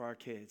breaking for our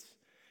kids.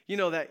 You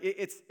know that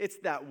it's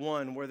that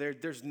one where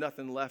there's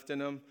nothing left in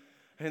them,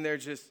 and they're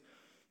just,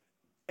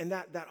 and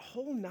that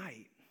whole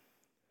night,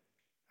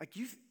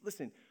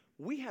 listen,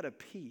 we had a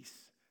peace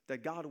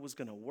that God was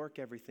going to work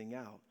everything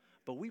out,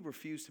 but we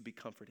refused to be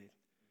comforted.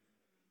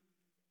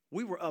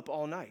 We were up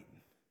all night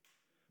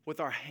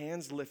with our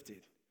hands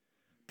lifted,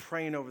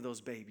 praying over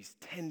those babies,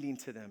 tending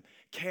to them,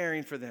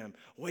 caring for them,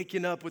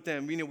 waking up with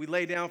them. We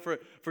lay down for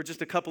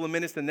just a couple of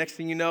minutes. The next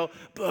thing you know,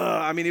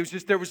 it was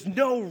just, there was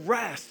no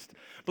rest.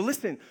 But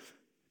listen,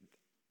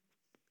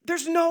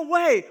 there's no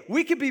way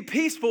we can be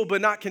peaceful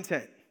but not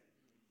content.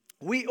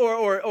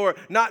 Or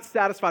not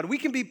satisfied. We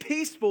can be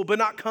peaceful but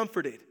not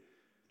comforted.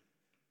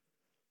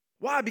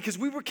 Why? Because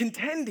we were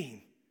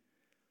contending.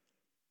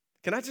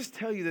 Can I just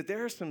tell you that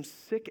there are some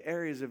sick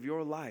areas of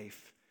your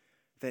life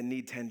that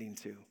need tending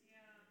to?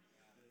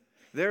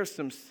 There are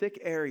some sick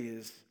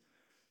areas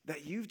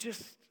that you've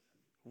just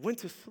went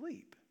to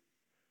sleep.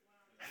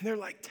 And they're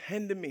like,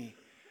 tend to me.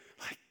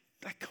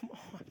 Like, come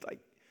on.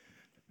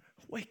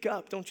 Wake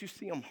up. Don't you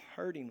see I'm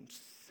hurting? I'm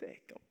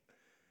sick.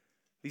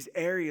 These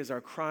areas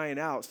are crying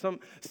out.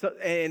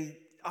 And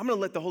I'm going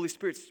to let the Holy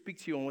Spirit speak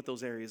to you on what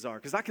those areas are,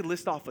 because I could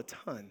list off a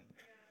ton.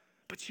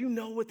 But you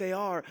know what they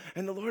are.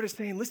 And the Lord is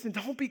saying, listen,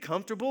 don't be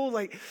comfortable.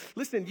 Like,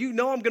 listen, you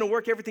know I'm going to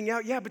work everything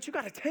out. Yeah, but you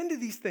got to tend to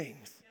these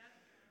things.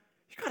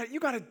 You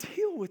got to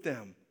deal with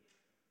them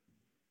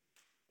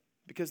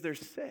because they're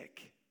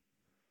sick.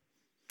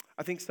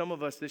 I think some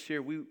of us this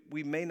year,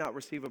 we may not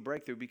receive a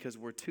breakthrough because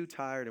we're too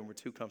tired and we're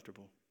too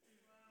comfortable.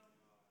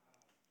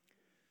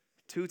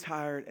 Too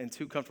tired and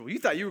too comfortable. You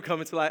thought you were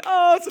coming to like,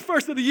 oh, it's the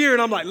first of the year.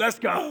 And I'm like, let's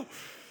go.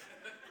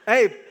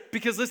 Hey,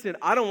 because listen,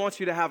 I don't want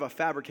you to have a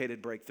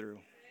fabricated breakthrough.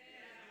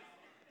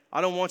 I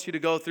don't want you to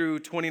go through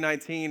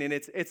 2019 and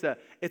it's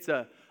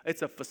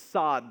a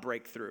facade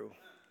breakthrough.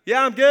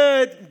 Yeah, I'm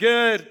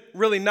good.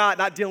 Really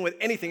not dealing with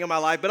anything in my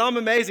life, but I'm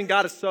amazing.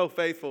 God is so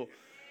faithful.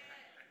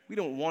 We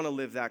don't want to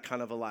live that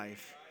kind of a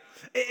life.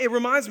 It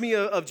reminds me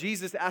of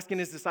Jesus asking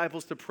his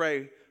disciples to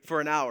pray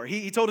for an hour.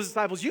 He told his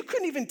disciples, you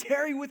couldn't even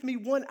tarry with me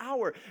 1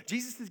 hour.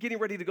 Jesus is getting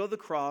ready to go to the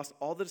cross.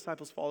 All the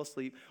disciples fall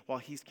asleep while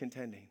he's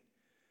contending.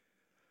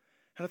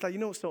 And I thought, you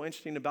know what's so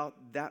interesting about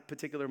that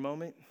particular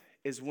moment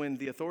is when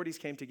the authorities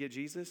came to get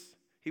Jesus,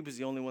 he was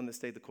the only one that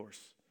stayed the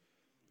course.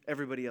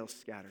 Everybody else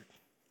scattered.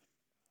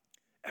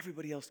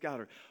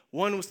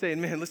 One was saying,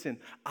 man, listen,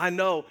 I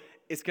know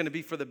it's going to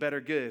be for the better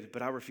good,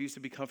 but I refuse to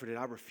be comforted.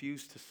 I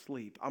refuse to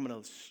sleep. I'm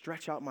going to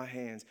stretch out my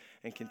hands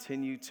and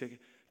continue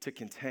to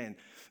contend.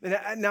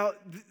 Now,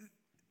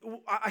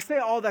 I say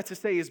all that to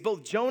say is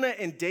both Jonah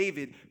and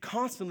David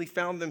constantly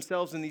found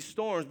themselves in these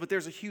storms, but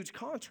there's a huge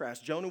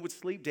contrast. Jonah would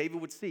sleep, David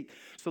would seek.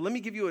 So let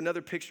me give you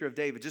another picture of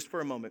David just for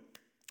a moment.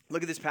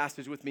 Look at this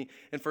passage with me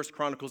in 1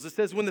 Chronicles. It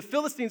says, when the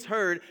Philistines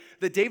heard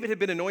that David had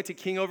been anointed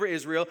king over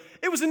Israel,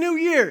 it was a new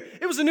year.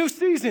 It was a new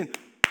season.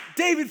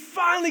 David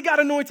finally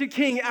got anointed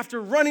king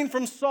after running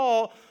from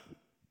Saul.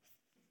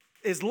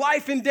 His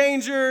life in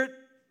danger,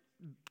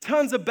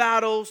 tons of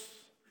battles,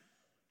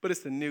 but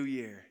it's a new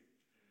year.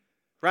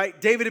 Right?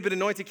 David had been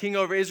anointed king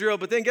over Israel,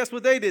 but then guess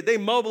what they did? They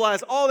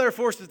mobilized all their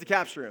forces to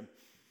capture him.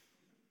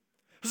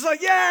 It was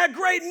like, yeah,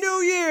 great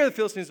new year. The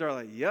Philistines are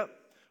like, yep,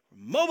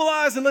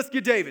 mobilize and let's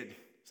get David.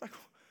 It's like,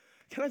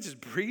 can I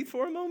just breathe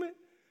for a moment?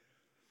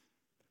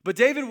 But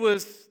David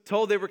was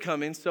told they were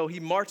coming, so he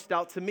marched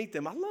out to meet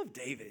them. I love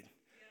David.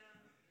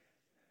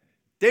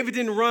 David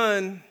didn't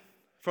run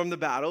from the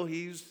battle.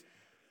 He's,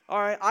 all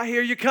right, I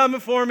hear you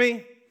coming for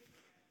me.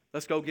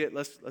 Let's go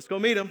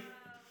meet him.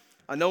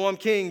 I know I'm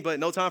king, but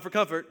no time for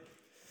comfort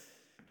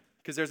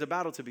because there's a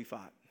battle to be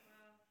fought.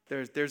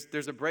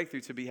 There's a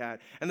breakthrough to be had.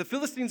 And the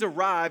Philistines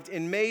arrived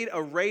and made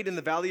a raid in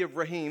the valley of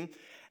Rahim.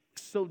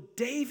 So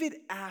David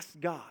asked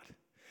God.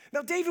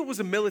 Now, David was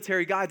a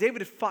military guy.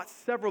 David had fought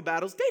several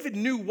battles. David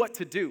knew what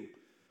to do.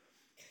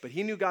 But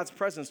he knew God's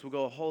presence would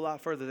go a whole lot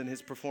further than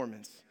his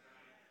performance.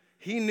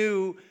 He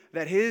knew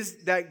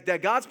that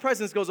God's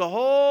presence goes a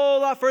whole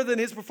lot further than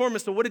his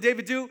performance. So what did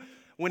David do?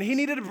 When he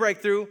needed a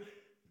breakthrough,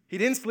 he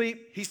didn't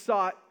sleep, he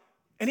sought,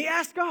 and he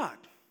asked God.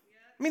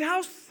 I mean,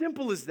 how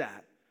simple is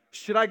that?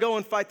 Should I go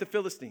and fight the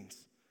Philistines?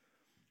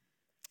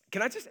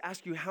 Can I just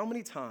ask you how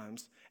many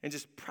times in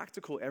just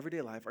practical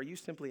everyday life are you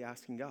simply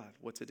asking God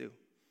what to do?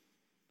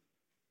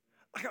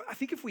 Like, I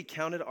think if we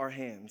counted our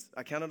hands,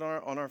 I counted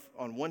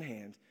on one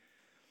hand,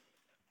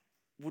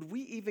 would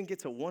we even get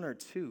to 1 or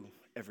 2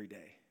 every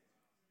day?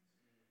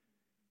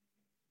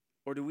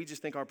 Or do we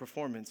just think our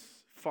performance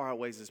far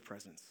outweighs his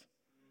presence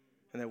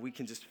and that we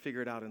can just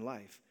figure it out in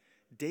life?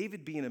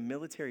 David, being a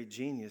military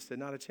genius, said,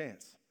 not a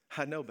chance.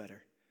 I know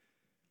better.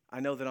 I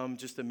know that I'm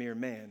just a mere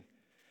man.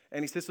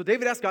 And he says, so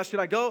David asked God, should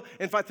I go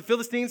and fight the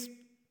Philistines?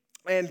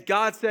 And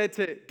God said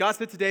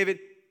to David,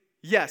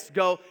 yes,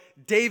 go.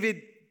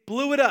 David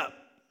blew it up.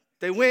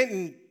 They went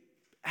and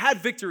had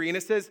victory. And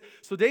it says,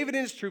 so David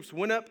and his troops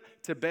went up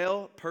to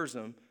Baal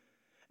Perazim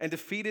and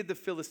defeated the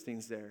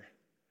Philistines there.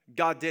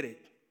 God did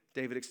it,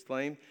 David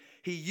exclaimed.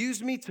 He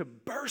used me to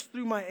burst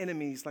through my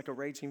enemies like a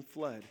raging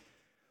flood.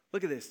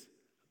 Look at this.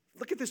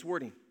 Look at this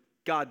wording.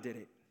 God did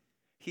it.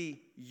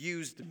 He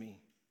used me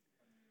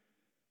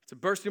to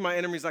burst through my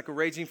enemies like a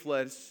raging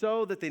flood,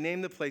 so that they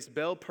named the place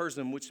Baal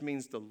Perazim, which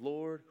means the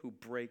Lord who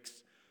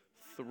breaks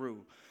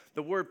through.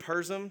 The word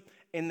Perazim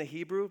in the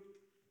Hebrew,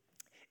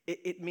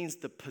 it means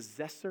the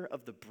possessor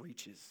of the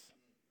breaches,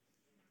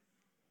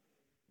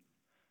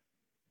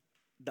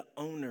 the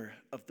owner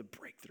of the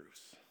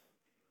breakthroughs.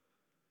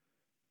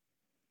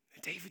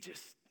 And David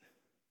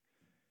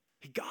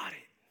he got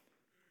it.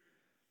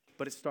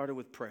 But it started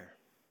with prayer.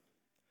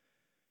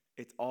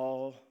 It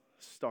all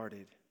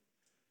started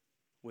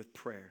with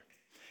prayer.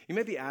 You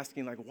may be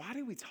asking, like, why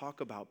do we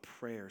talk about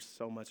prayer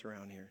so much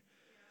around here?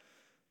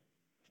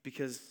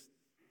 Because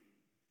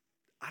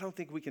I don't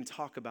think we can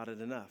talk about it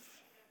enough.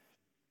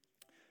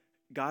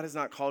 God has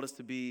not called us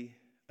to be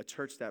a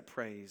church that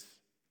prays,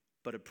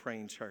 but a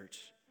praying church.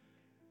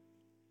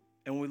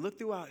 And when we look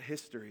throughout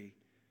history,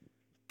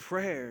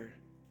 prayer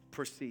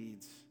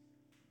precedes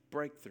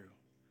breakthrough.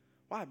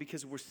 Why?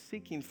 Because we're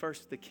seeking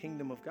first the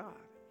kingdom of God.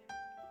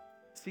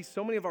 See,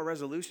 so many of our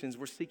resolutions,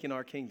 we're seeking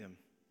our kingdom.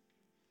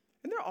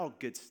 And they're all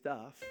good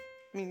stuff.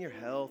 I mean, your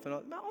health and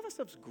all that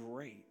stuff's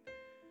great.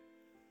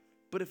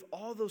 But if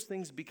all those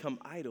things become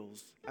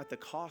idols at the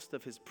cost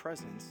of his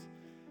presence,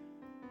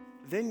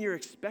 then you're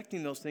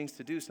expecting those things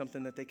to do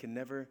something that they can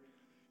never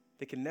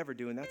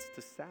do, and that's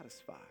to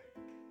satisfy.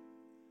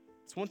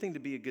 It's one thing to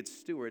be a good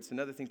steward. It's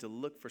another thing to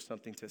look for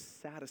something to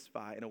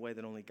satisfy in a way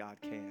that only God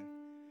can.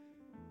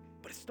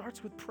 But it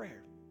starts with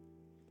prayer.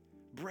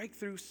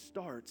 Breakthrough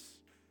starts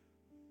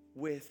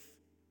with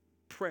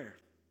prayer.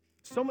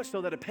 So much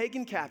so that a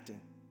pagan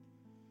captain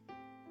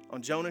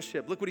on Jonah's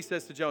ship, look what he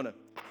says to Jonah.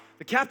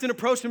 The captain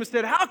approached him and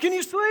said, "How can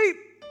you sleep?"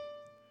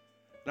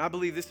 And I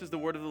believe this is the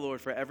word of the Lord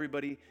for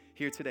everybody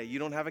here today. You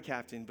don't have a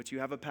captain, but you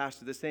have a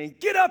pastor that's saying,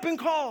 get up and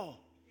call.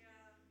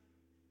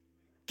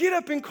 Get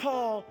up and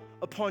call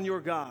upon your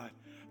God.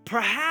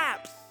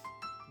 Perhaps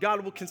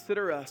God will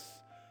consider us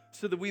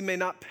so that we may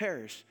not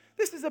perish.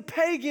 This is a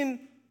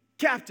pagan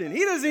captain.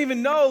 He doesn't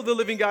even know the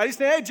living God. He's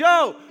saying, hey,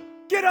 Joe,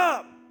 get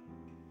up.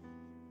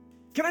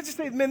 Can I just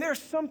say, man, there are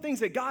some things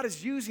that God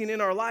is using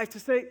in our life to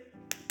say,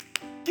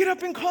 get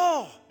up and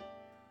call.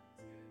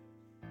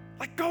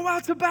 Like, go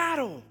out to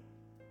battle.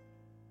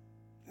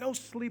 No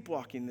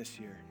sleepwalking this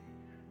year.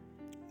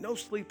 No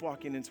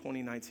sleepwalking in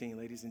 2019,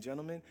 ladies and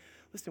gentlemen.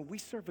 Listen, we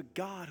serve a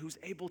God who's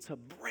able to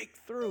break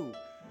through.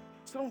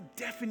 So don't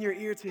deafen your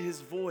ear to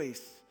his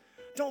voice.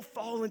 Don't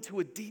fall into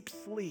a deep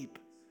sleep.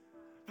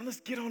 And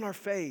let's get on our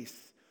face.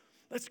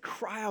 Let's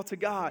cry out to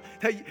God.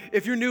 Hey,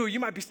 if you're new, you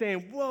might be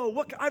saying,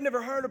 whoa, I've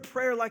never heard a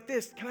prayer like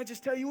this. Can I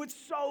just tell you, it's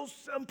so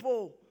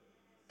simple.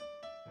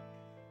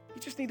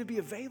 You just need to be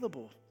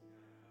available.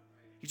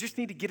 You just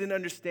need to get an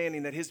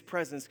understanding that his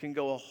presence can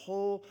go a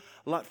whole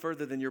lot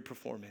further than your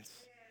performance.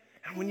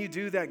 And when you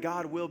do that,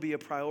 God will be a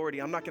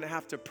priority. I'm not going to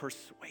have to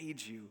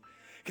persuade you.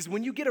 Because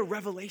when you get a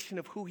revelation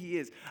of who he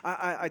is,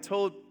 I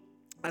told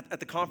at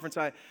the conference,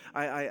 I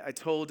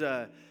told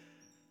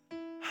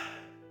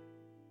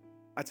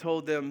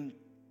them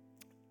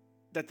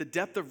that the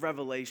depth of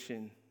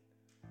revelation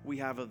we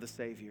have of the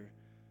Savior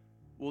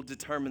will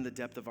determine the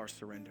depth of our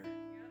surrender.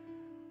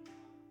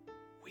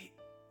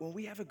 When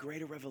we have a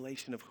greater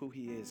revelation of who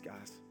he is,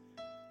 guys,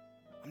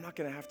 I'm not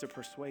going to have to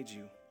persuade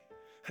you.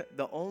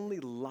 The only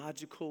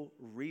logical,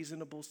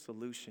 reasonable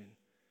solution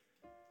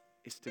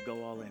is to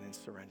go all in and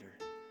surrender.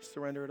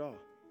 Surrender it all.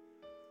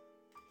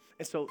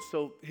 And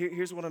so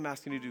here's what I'm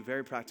asking you to do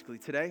very practically.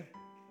 Today,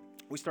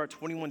 we start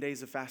 21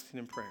 days of fasting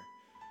and prayer.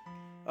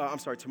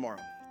 Tomorrow.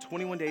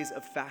 21 days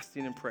of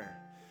fasting and prayer.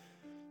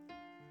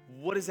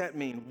 What does that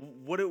mean?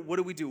 What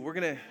do we do?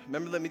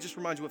 Let me just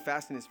remind you what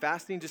fasting is.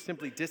 Fasting just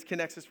simply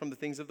disconnects us from the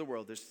things of the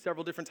world. There's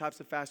several different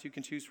types of fast you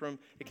can choose from.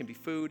 It can be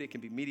food, it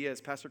can be media,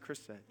 as Pastor Chris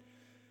said.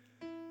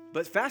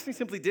 But fasting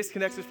simply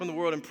disconnects us from the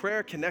world, and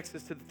prayer connects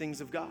us to the things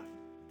of God.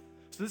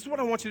 So this is what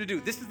I want you to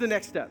do. This is the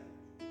next step.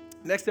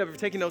 Next step, if you're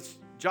taking notes,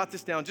 jot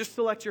this down. Just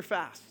select your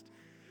fast.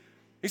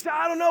 You say,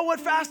 I don't know what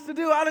fast to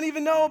do. I don't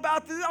even know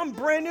about this. I'm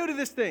brand new to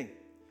this thing.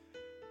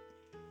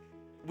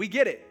 We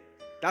get it.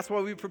 That's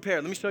why we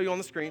prepare. Let me show you on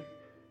the screen.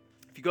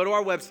 If you go to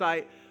our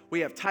website,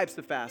 we have types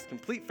of fast,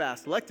 complete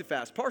fast, selective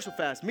fast, partial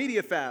fast,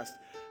 media fast,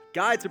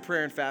 guide to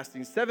prayer and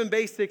fasting, 7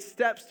 basic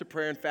steps to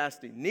prayer and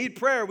fasting. Need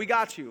prayer, we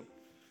got you.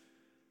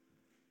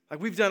 Like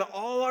we've done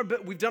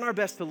our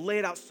best to lay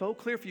it out so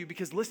clear for you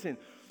because listen,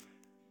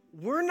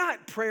 we're not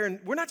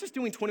just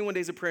doing 21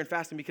 days of prayer and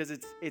fasting because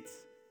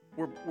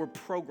we're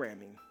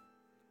programming.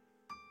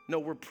 No,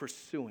 we're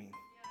pursuing.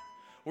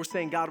 We're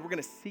saying, God, we're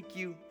going to seek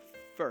you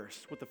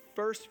first with the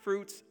first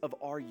fruits of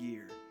our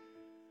year.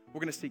 We're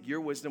going to seek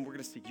your wisdom. We're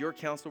going to seek your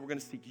counsel. We're going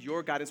to seek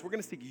your guidance. We're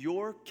going to seek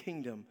your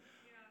kingdom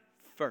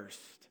first.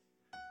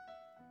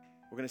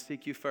 We're going to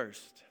seek you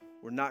first.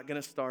 We're not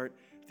going to start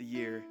the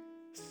year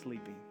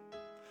sleeping.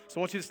 So I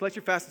want you to select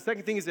your fast. The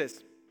second thing is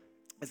this,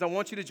 I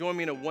want you to join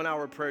me in a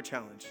 1-hour prayer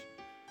challenge.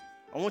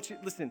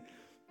 Listen,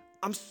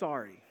 I'm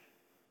sorry.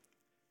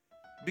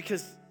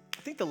 Because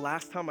I think the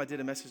last time I did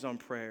a message on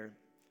prayer,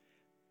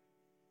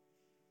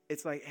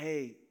 it's like,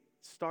 hey,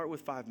 start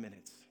with 5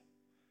 minutes.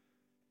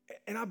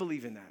 And I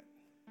believe in that.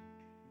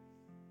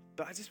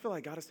 But I just feel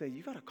like God is saying,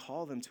 you got to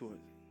call them to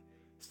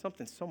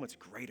something so much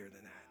greater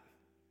than that.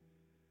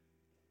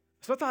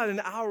 So I thought an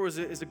hour is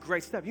a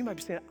great step. You might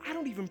be saying, I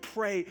don't even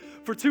pray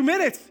for 2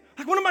 minutes.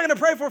 Like, what am I going to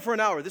pray for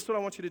an hour? This is what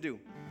I want you to do.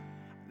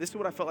 This is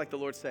what I felt like the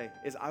Lord say,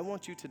 is I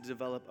want you to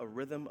develop a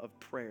rhythm of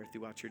prayer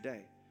throughout your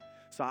day.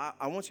 So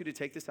I want you to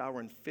take this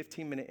hour in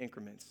 15-minute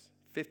increments.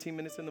 15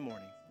 minutes in the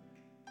morning.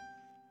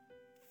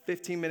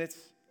 15 minutes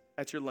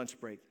at your lunch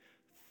break.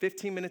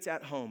 15 minutes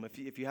at home.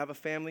 If you have a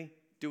family,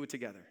 do it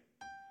together.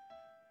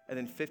 And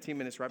then 15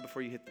 minutes right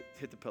before you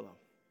hit the pillow.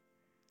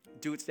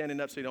 Do it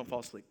standing up so you don't fall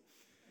asleep.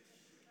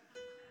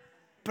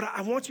 But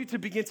I want you to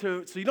begin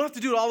so you don't have to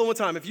do it all at one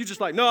time. If you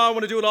just like, no, I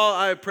want to do it all,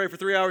 I pray for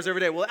 3 hours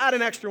every day. Well, add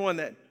an extra one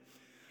then.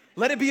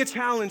 Let it be a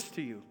challenge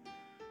to you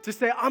to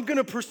say, I'm going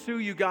to pursue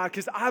you, God,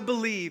 because I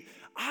believe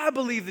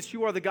that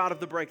you are the God of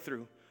the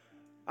breakthrough.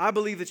 I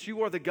believe that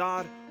you are the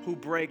God who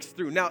breaks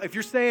through. Now, if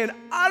you're saying,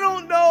 I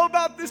don't know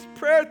about this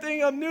prayer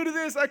thing, I'm new to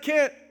this, I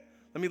can't.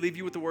 Let me leave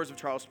you with the words of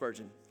Charles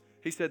Spurgeon.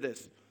 He said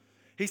this.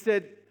 He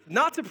said,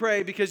 not to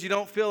pray because you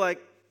don't feel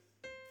like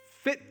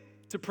fit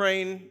to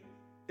praying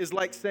is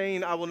like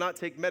saying, I will not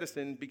take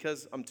medicine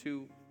because I'm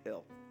too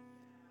ill.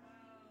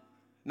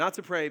 Not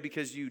to pray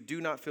because you do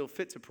not feel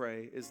fit to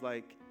pray is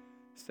like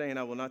saying,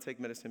 I will not take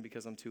medicine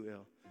because I'm too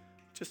ill.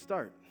 Just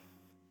start.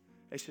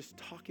 It's just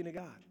talking to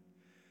God.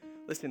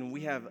 Listen,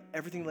 we have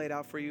everything laid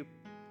out for you.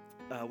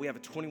 We have a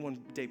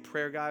 21-day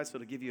prayer guide, so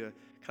to give you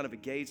a kind of a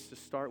gauge to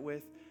start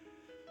with.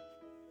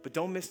 But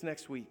don't miss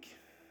next week.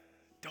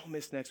 Don't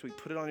miss next week.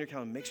 Put it on your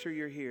calendar. Make sure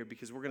you're here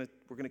because we're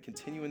gonna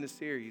continue in this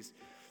series.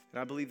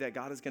 And I believe that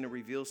God is going to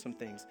reveal some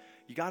things.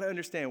 You got to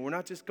understand, we're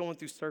not just going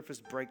through surface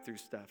breakthrough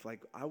stuff.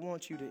 Like, I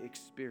want you to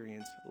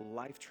experience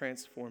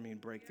life-transforming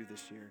breakthrough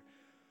this year.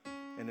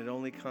 And it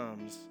only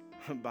comes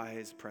by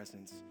his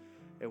presence.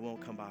 It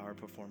won't come by our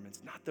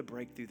performance. Not the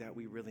breakthrough that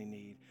we really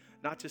need.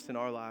 Not just in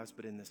our lives,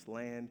 but in this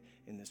land,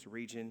 in this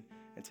region,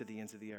 and to the ends of the earth.